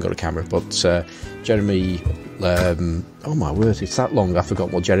 because I haven't got a camera. But Jeremy, oh my word, it's that long. I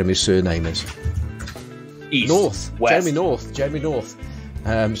forgot what Jeremy's surname is. West. Jeremy North.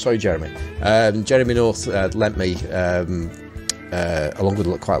 Sorry, Jeremy. Jeremy North lent me, along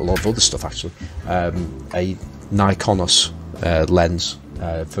with quite a lot of other stuff actually, a Nikonos lens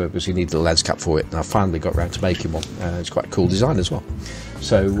because he needed a lens cap for it, and I finally got around to making one. It's quite a cool design as well.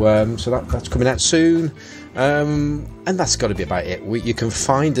 So that's coming out soon, and that's got to be about it. You can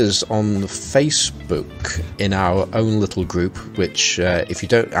find us on Facebook in our own little group, which if you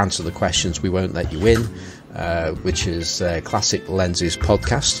don't answer the questions, we won't let you in. Which is Classic Lenses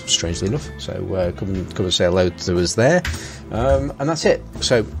Podcast, strangely enough. So come and say hello to us there. And that's it.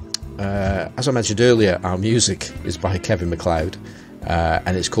 So, as I mentioned earlier, our music is by Kevin MacLeod,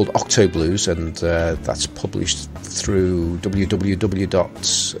 and it's called Octo Blues, and that's published through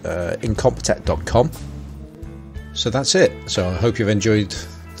www.incompetech.com. So that's it. So I hope you've enjoyed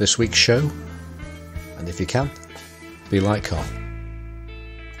this week's show, and if you can, be like Carl.